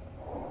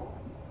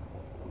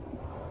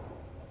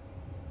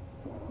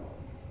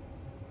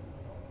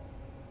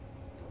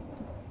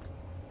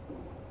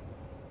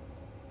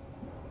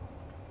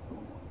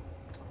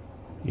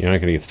 You're not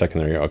going to get stuck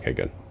in there. Okay,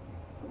 good.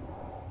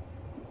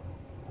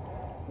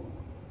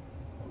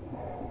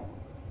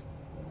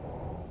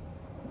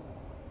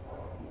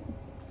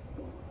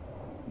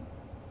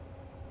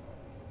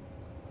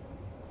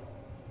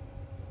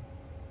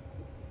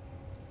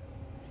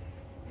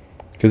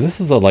 Because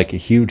this is like a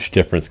huge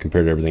difference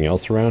compared to everything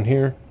else around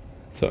here.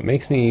 So it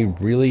makes me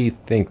really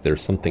think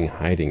there's something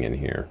hiding in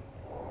here.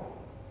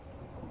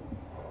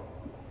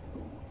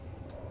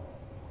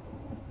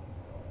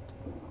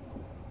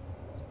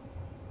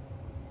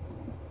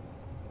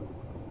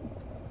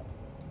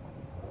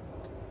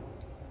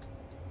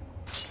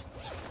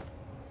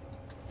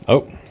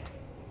 Oh,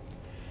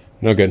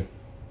 no good.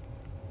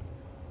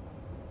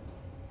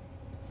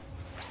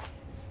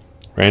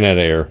 Ran out of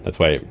air. That's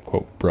why it,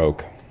 quote,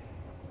 broke.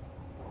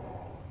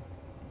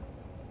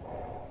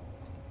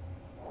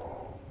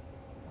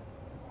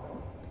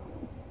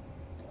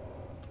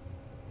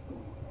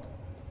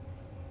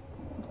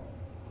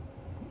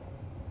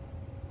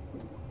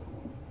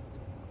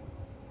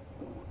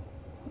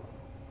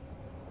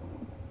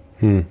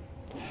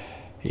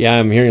 Yeah,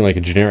 I'm hearing like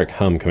a generic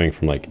hum coming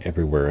from like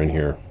everywhere in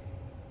here.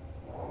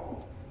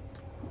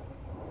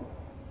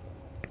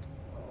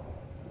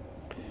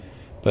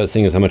 But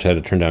seeing as how much I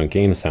had to turn down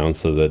game sound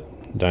so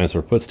that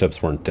dinosaur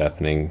footsteps weren't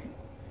deafening,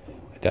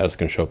 I doubt it's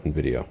going to show up in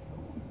video.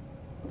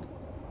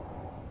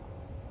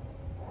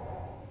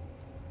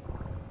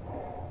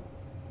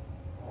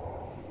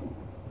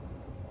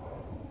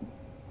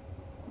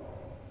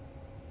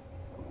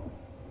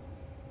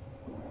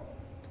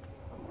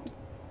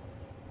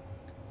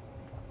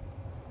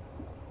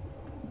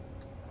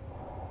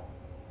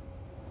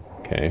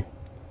 Okay.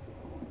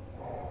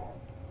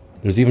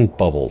 There's even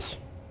bubbles.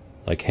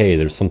 Like, hey,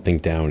 there's something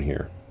down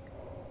here.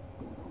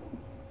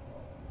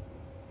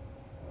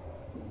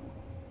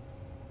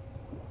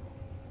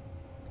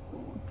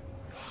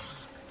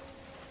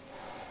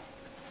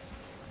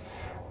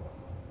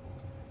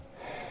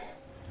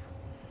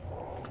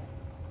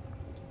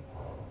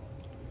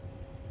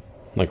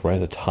 Like right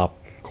at the top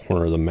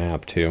corner of the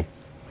map, too.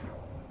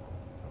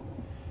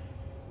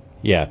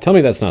 Yeah, tell me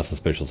that's not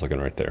suspicious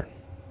looking right there.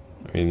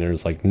 I mean,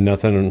 there's like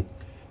nothing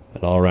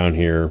at all around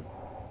here.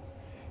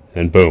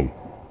 And boom.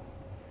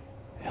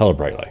 Hella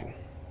bright light.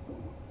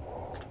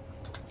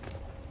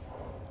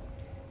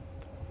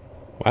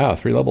 Wow,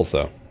 3 levels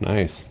though.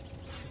 Nice.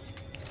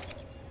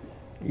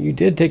 You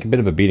did take a bit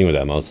of a beating with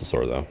that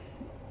mosasaur though.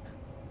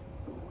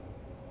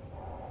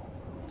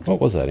 What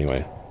was that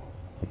anyway?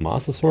 A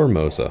mosasaur or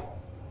mosa?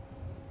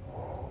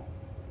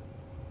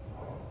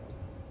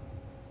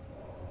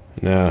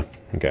 Nah,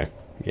 okay.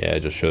 Yeah,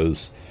 it just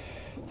shows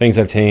things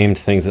I've tamed,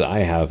 things that I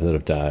have that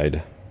have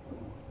died,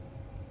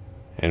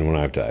 and when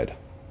I've died.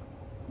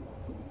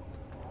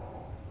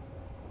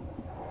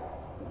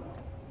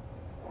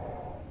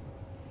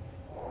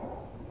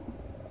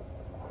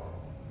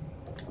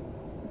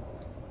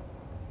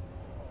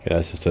 Okay,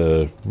 that's just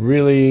a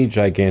really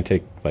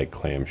gigantic, like,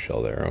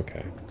 clamshell there.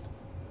 Okay.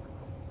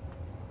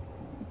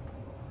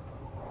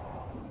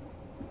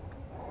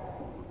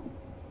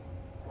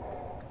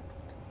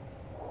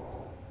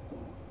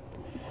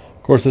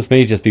 Of course, this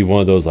may just be one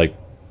of those, like,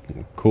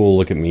 cool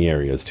look at me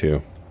areas,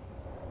 too.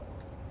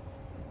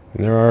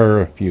 And there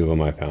are a few of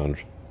them I found.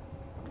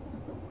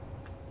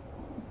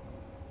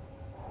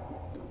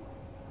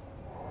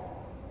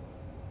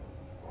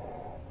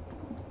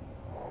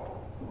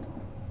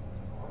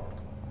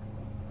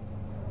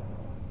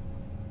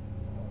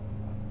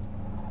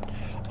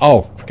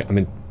 Oh, I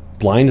mean,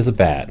 blind as a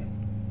bat.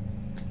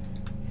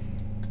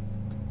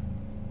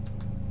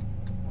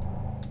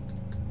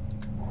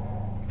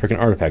 Freaking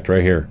artifact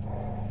right here.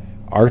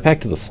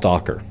 Artifact of the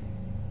Stalker.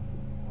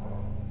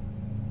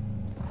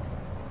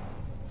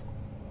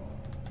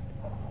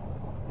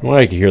 Well,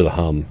 I can hear the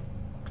hum.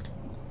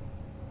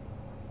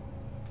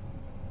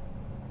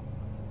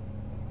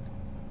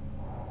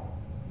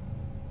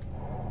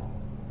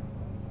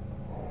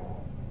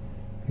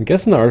 I'm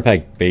guessing the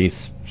artifact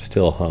base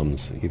still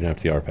hums, even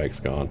after the artifact's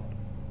gone.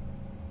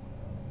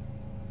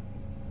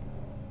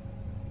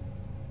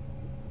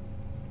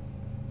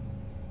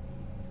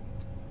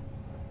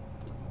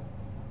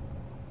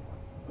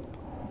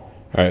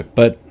 Alright,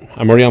 but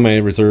I'm already on my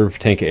reserve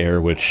tank of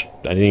air, which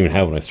I didn't even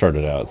have when I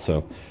started out,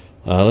 so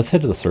let's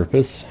head to the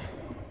surface.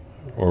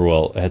 Or,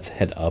 well, let's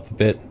head up a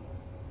bit.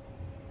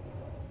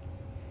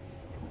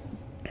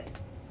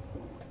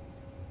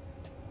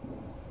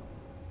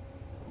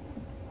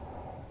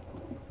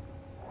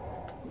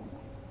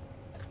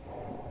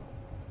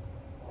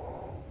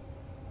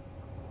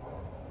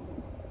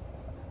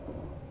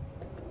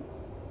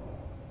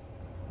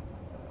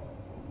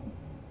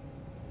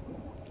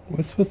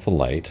 What's with the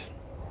light?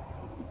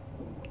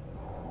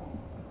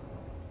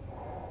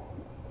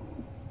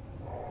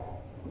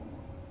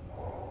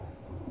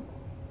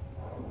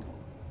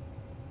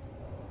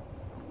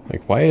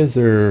 Like, why is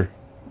there,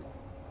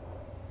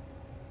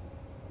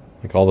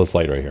 like, all this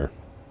light right here?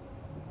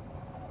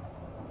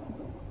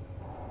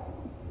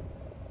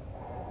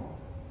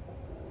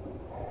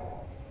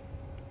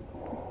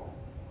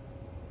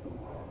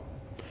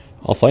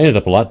 Also, I ended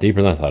up a lot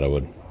deeper than I thought I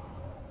would.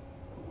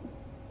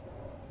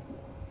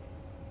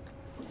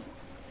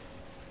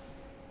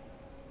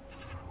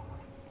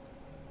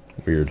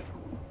 Weird.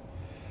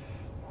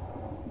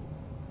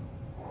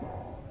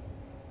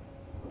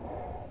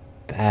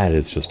 That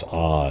is just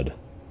odd.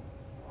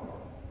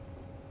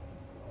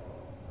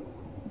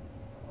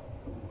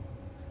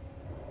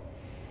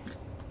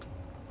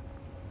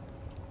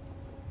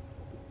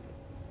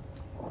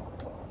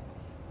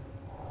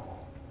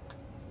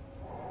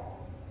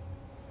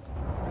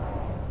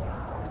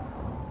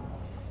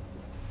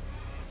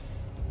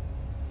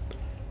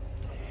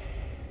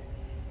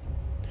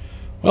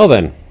 Well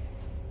then.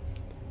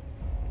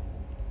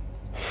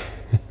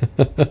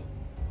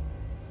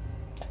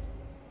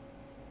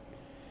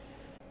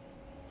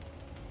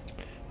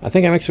 I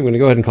think I'm actually going to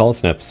go ahead and call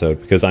this an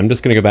episode, because I'm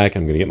just going to go back,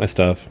 I'm going to get my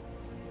stuff.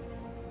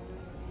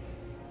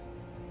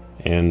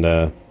 And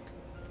then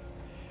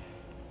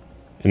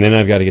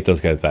I've got to get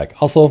those guys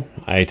back. Also,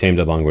 I tamed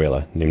a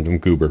Bonguela, named him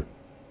Goober.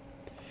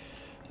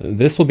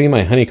 This will be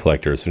my honey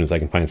collector as soon as I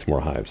can find some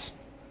more hives.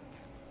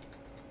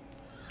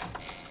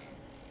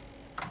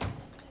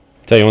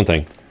 Tell you one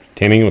thing,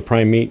 taming with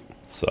prime meat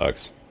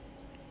sucks.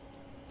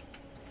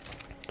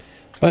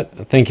 But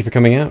thank you for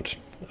coming out.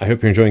 I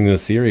hope you're enjoying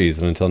this series,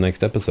 and until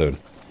next episode.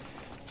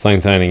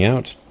 Signing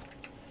out.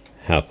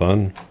 Have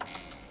fun.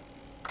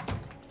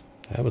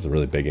 That was a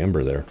really big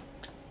ember there.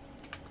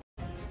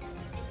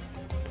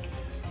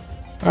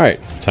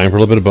 Alright, time for a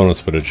little bit of bonus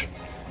footage.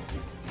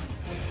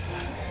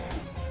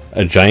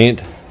 A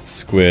giant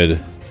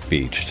squid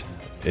beached.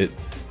 And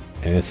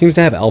it seems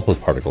to have alpha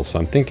particles, so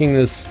I'm thinking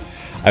this...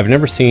 I've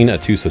never seen a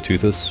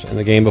Tusoteuthis in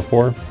the game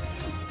before.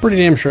 Pretty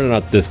damn sure they're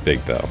not this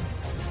big, though.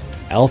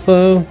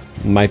 Alpha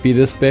might be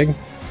this big,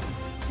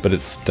 but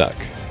it's stuck.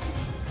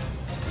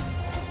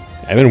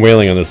 I've been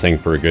wailing on this thing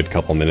for a good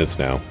couple minutes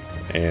now,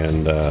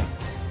 and I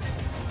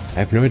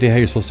have no idea how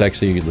you're supposed to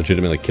actually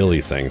legitimately kill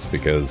these things,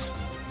 because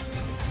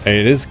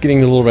it is getting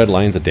the little red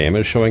lines of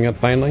damage showing up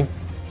finally.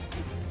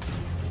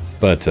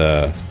 But,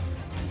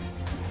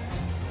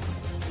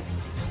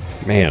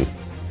 man.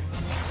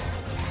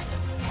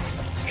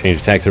 change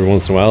attacks every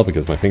once in a while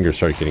because my fingers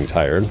start getting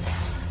tired.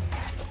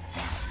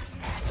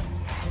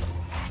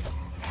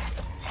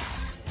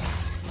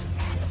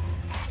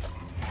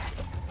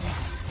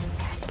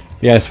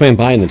 Yeah, I swam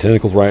by and the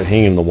tentacles were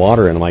hanging in the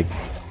water, and I'm like,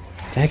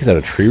 what the heck, is that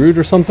a tree root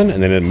or something?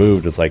 And then it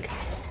moved. It's like,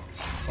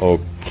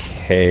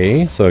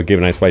 okay. So it gave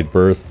a nice wide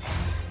berth,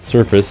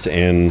 surfaced,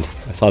 and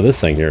I saw this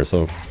thing here.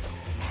 So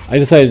I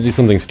decided to do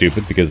something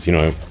stupid because, you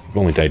know, I've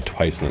only died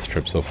twice in this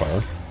trip so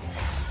far.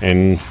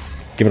 And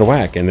give it a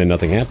whack, and then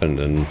nothing happened.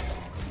 And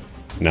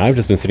now I've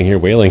just been sitting here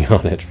wailing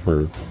on it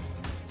for,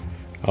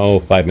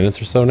 5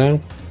 minutes or so now.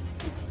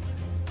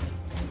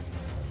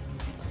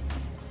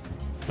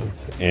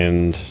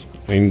 And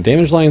I mean,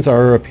 damage lines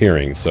are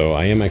appearing, so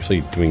I am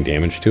actually doing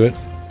damage to it.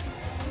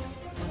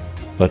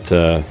 But,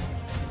 I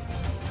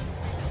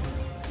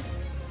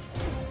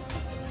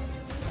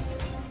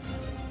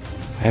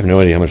have no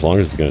idea how much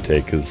longer this is going to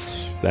take,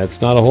 because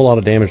that's not a whole lot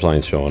of damage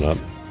lines showing up.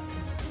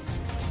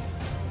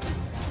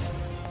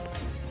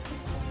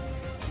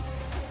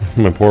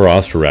 My poor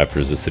Osteraptor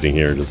is just sitting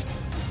here, just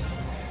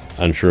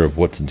unsure of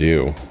what to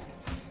do.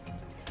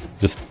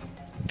 Just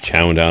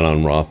chowing down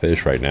on raw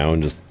fish right now,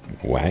 and just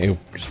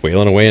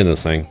wailing away in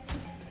this thing.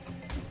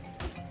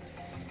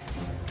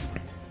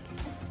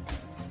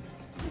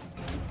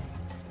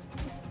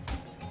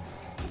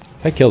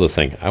 If I kill this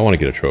thing, I want to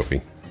get a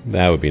trophy.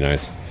 That would be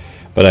nice.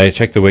 But I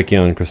checked the wiki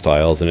on Crystal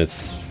Isles, and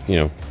it's, you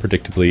know,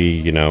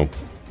 predictably, you know,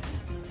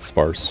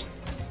 sparse.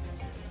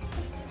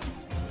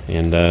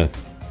 And,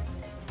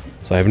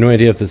 so I have no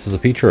idea if this is a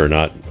feature or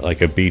not,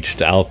 like a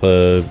beached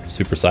alpha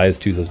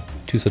supersized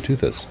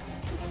Tusoteuthis.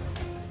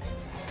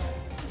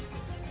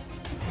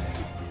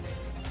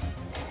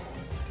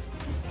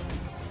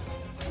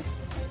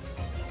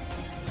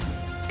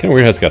 It's kind of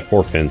weird how it's got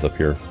 4 fins up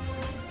here.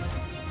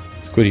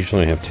 Squid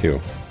usually only have 2.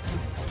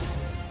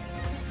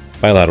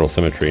 Bilateral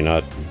symmetry,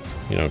 not,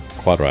 you know,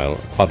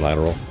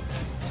 quadrilateral.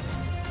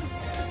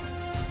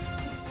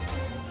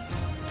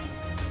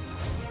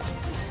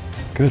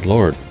 Good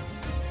lord.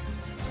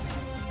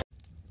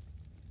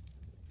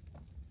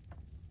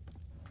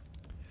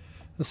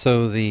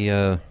 So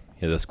the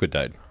squid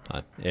died,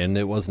 and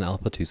it was an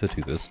alpha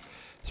Tusoteuthis.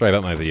 Sorry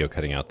about my video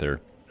cutting out there.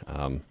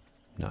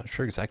 Not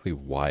sure exactly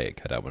why it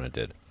cut out when it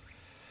did.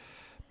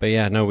 But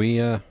yeah, no,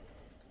 we, oh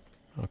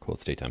cool,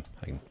 it's daytime.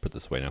 I can put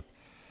this away now.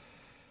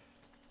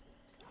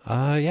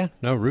 Yeah,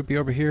 no, Ruby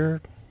over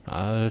here,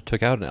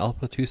 took out an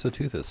alpha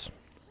Tusoteuthis.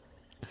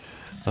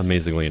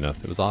 Amazingly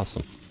enough, it was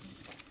awesome.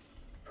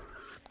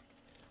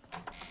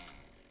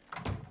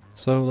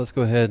 So let's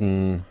go ahead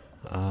and,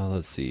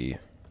 let's see.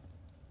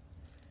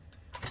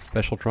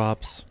 Special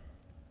drops.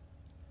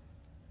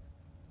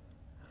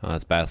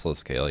 It's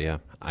Basilisk Scale, yeah.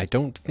 I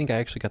don't think I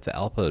actually got the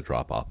alpha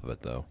drop off of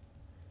it, though.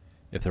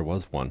 If there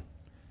was one.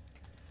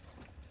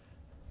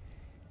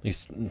 At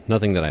least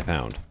nothing that I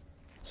found.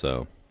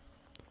 So.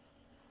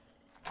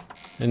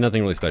 And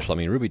nothing really special. I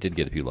mean, Ruby did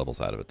get a few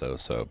levels out of it, though,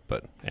 so,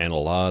 but, and a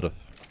lot of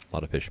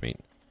fish meat.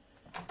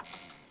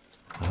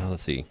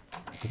 Let's see.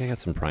 I think I got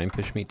some prime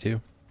fish meat,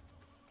 too.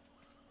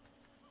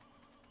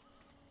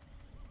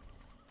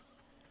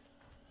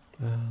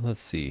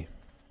 Let's see.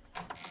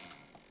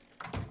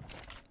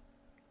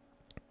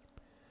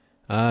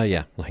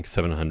 Yeah, like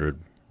 700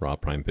 raw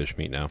prime fish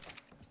meat now.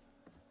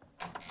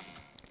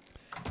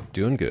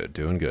 Doing good,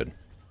 doing good.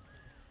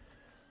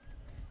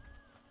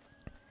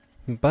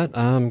 But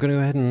I'm going to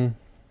go ahead and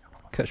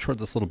cut short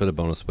this little bit of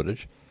bonus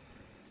footage.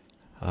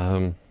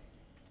 Got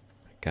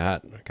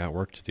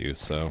work to do,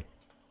 so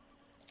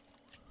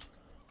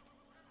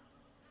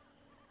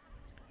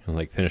I'll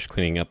like finish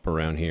cleaning up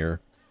around here.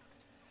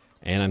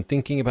 And I'm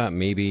thinking about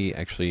maybe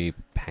actually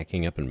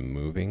packing up and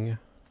moving.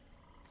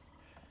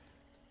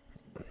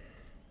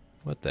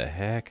 What the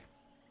heck?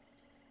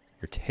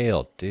 Your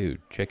tail,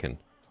 dude, chicken.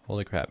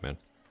 Holy crap, man.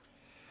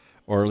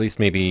 Or at least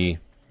maybe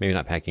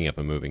not packing up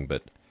and moving,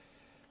 but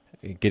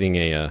getting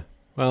a,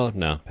 well,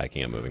 no,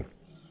 packing up and moving.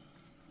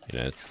 You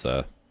know, it's,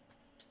 I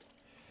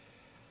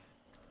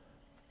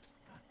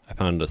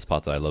found a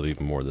spot that I love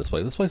even more this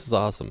place. This place is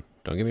awesome,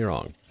 don't get me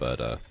wrong,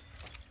 but,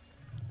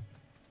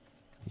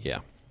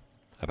 yeah.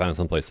 I found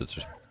some place that's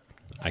just,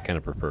 I kind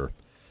of prefer.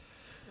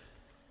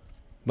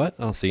 But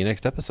I'll see you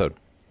next episode.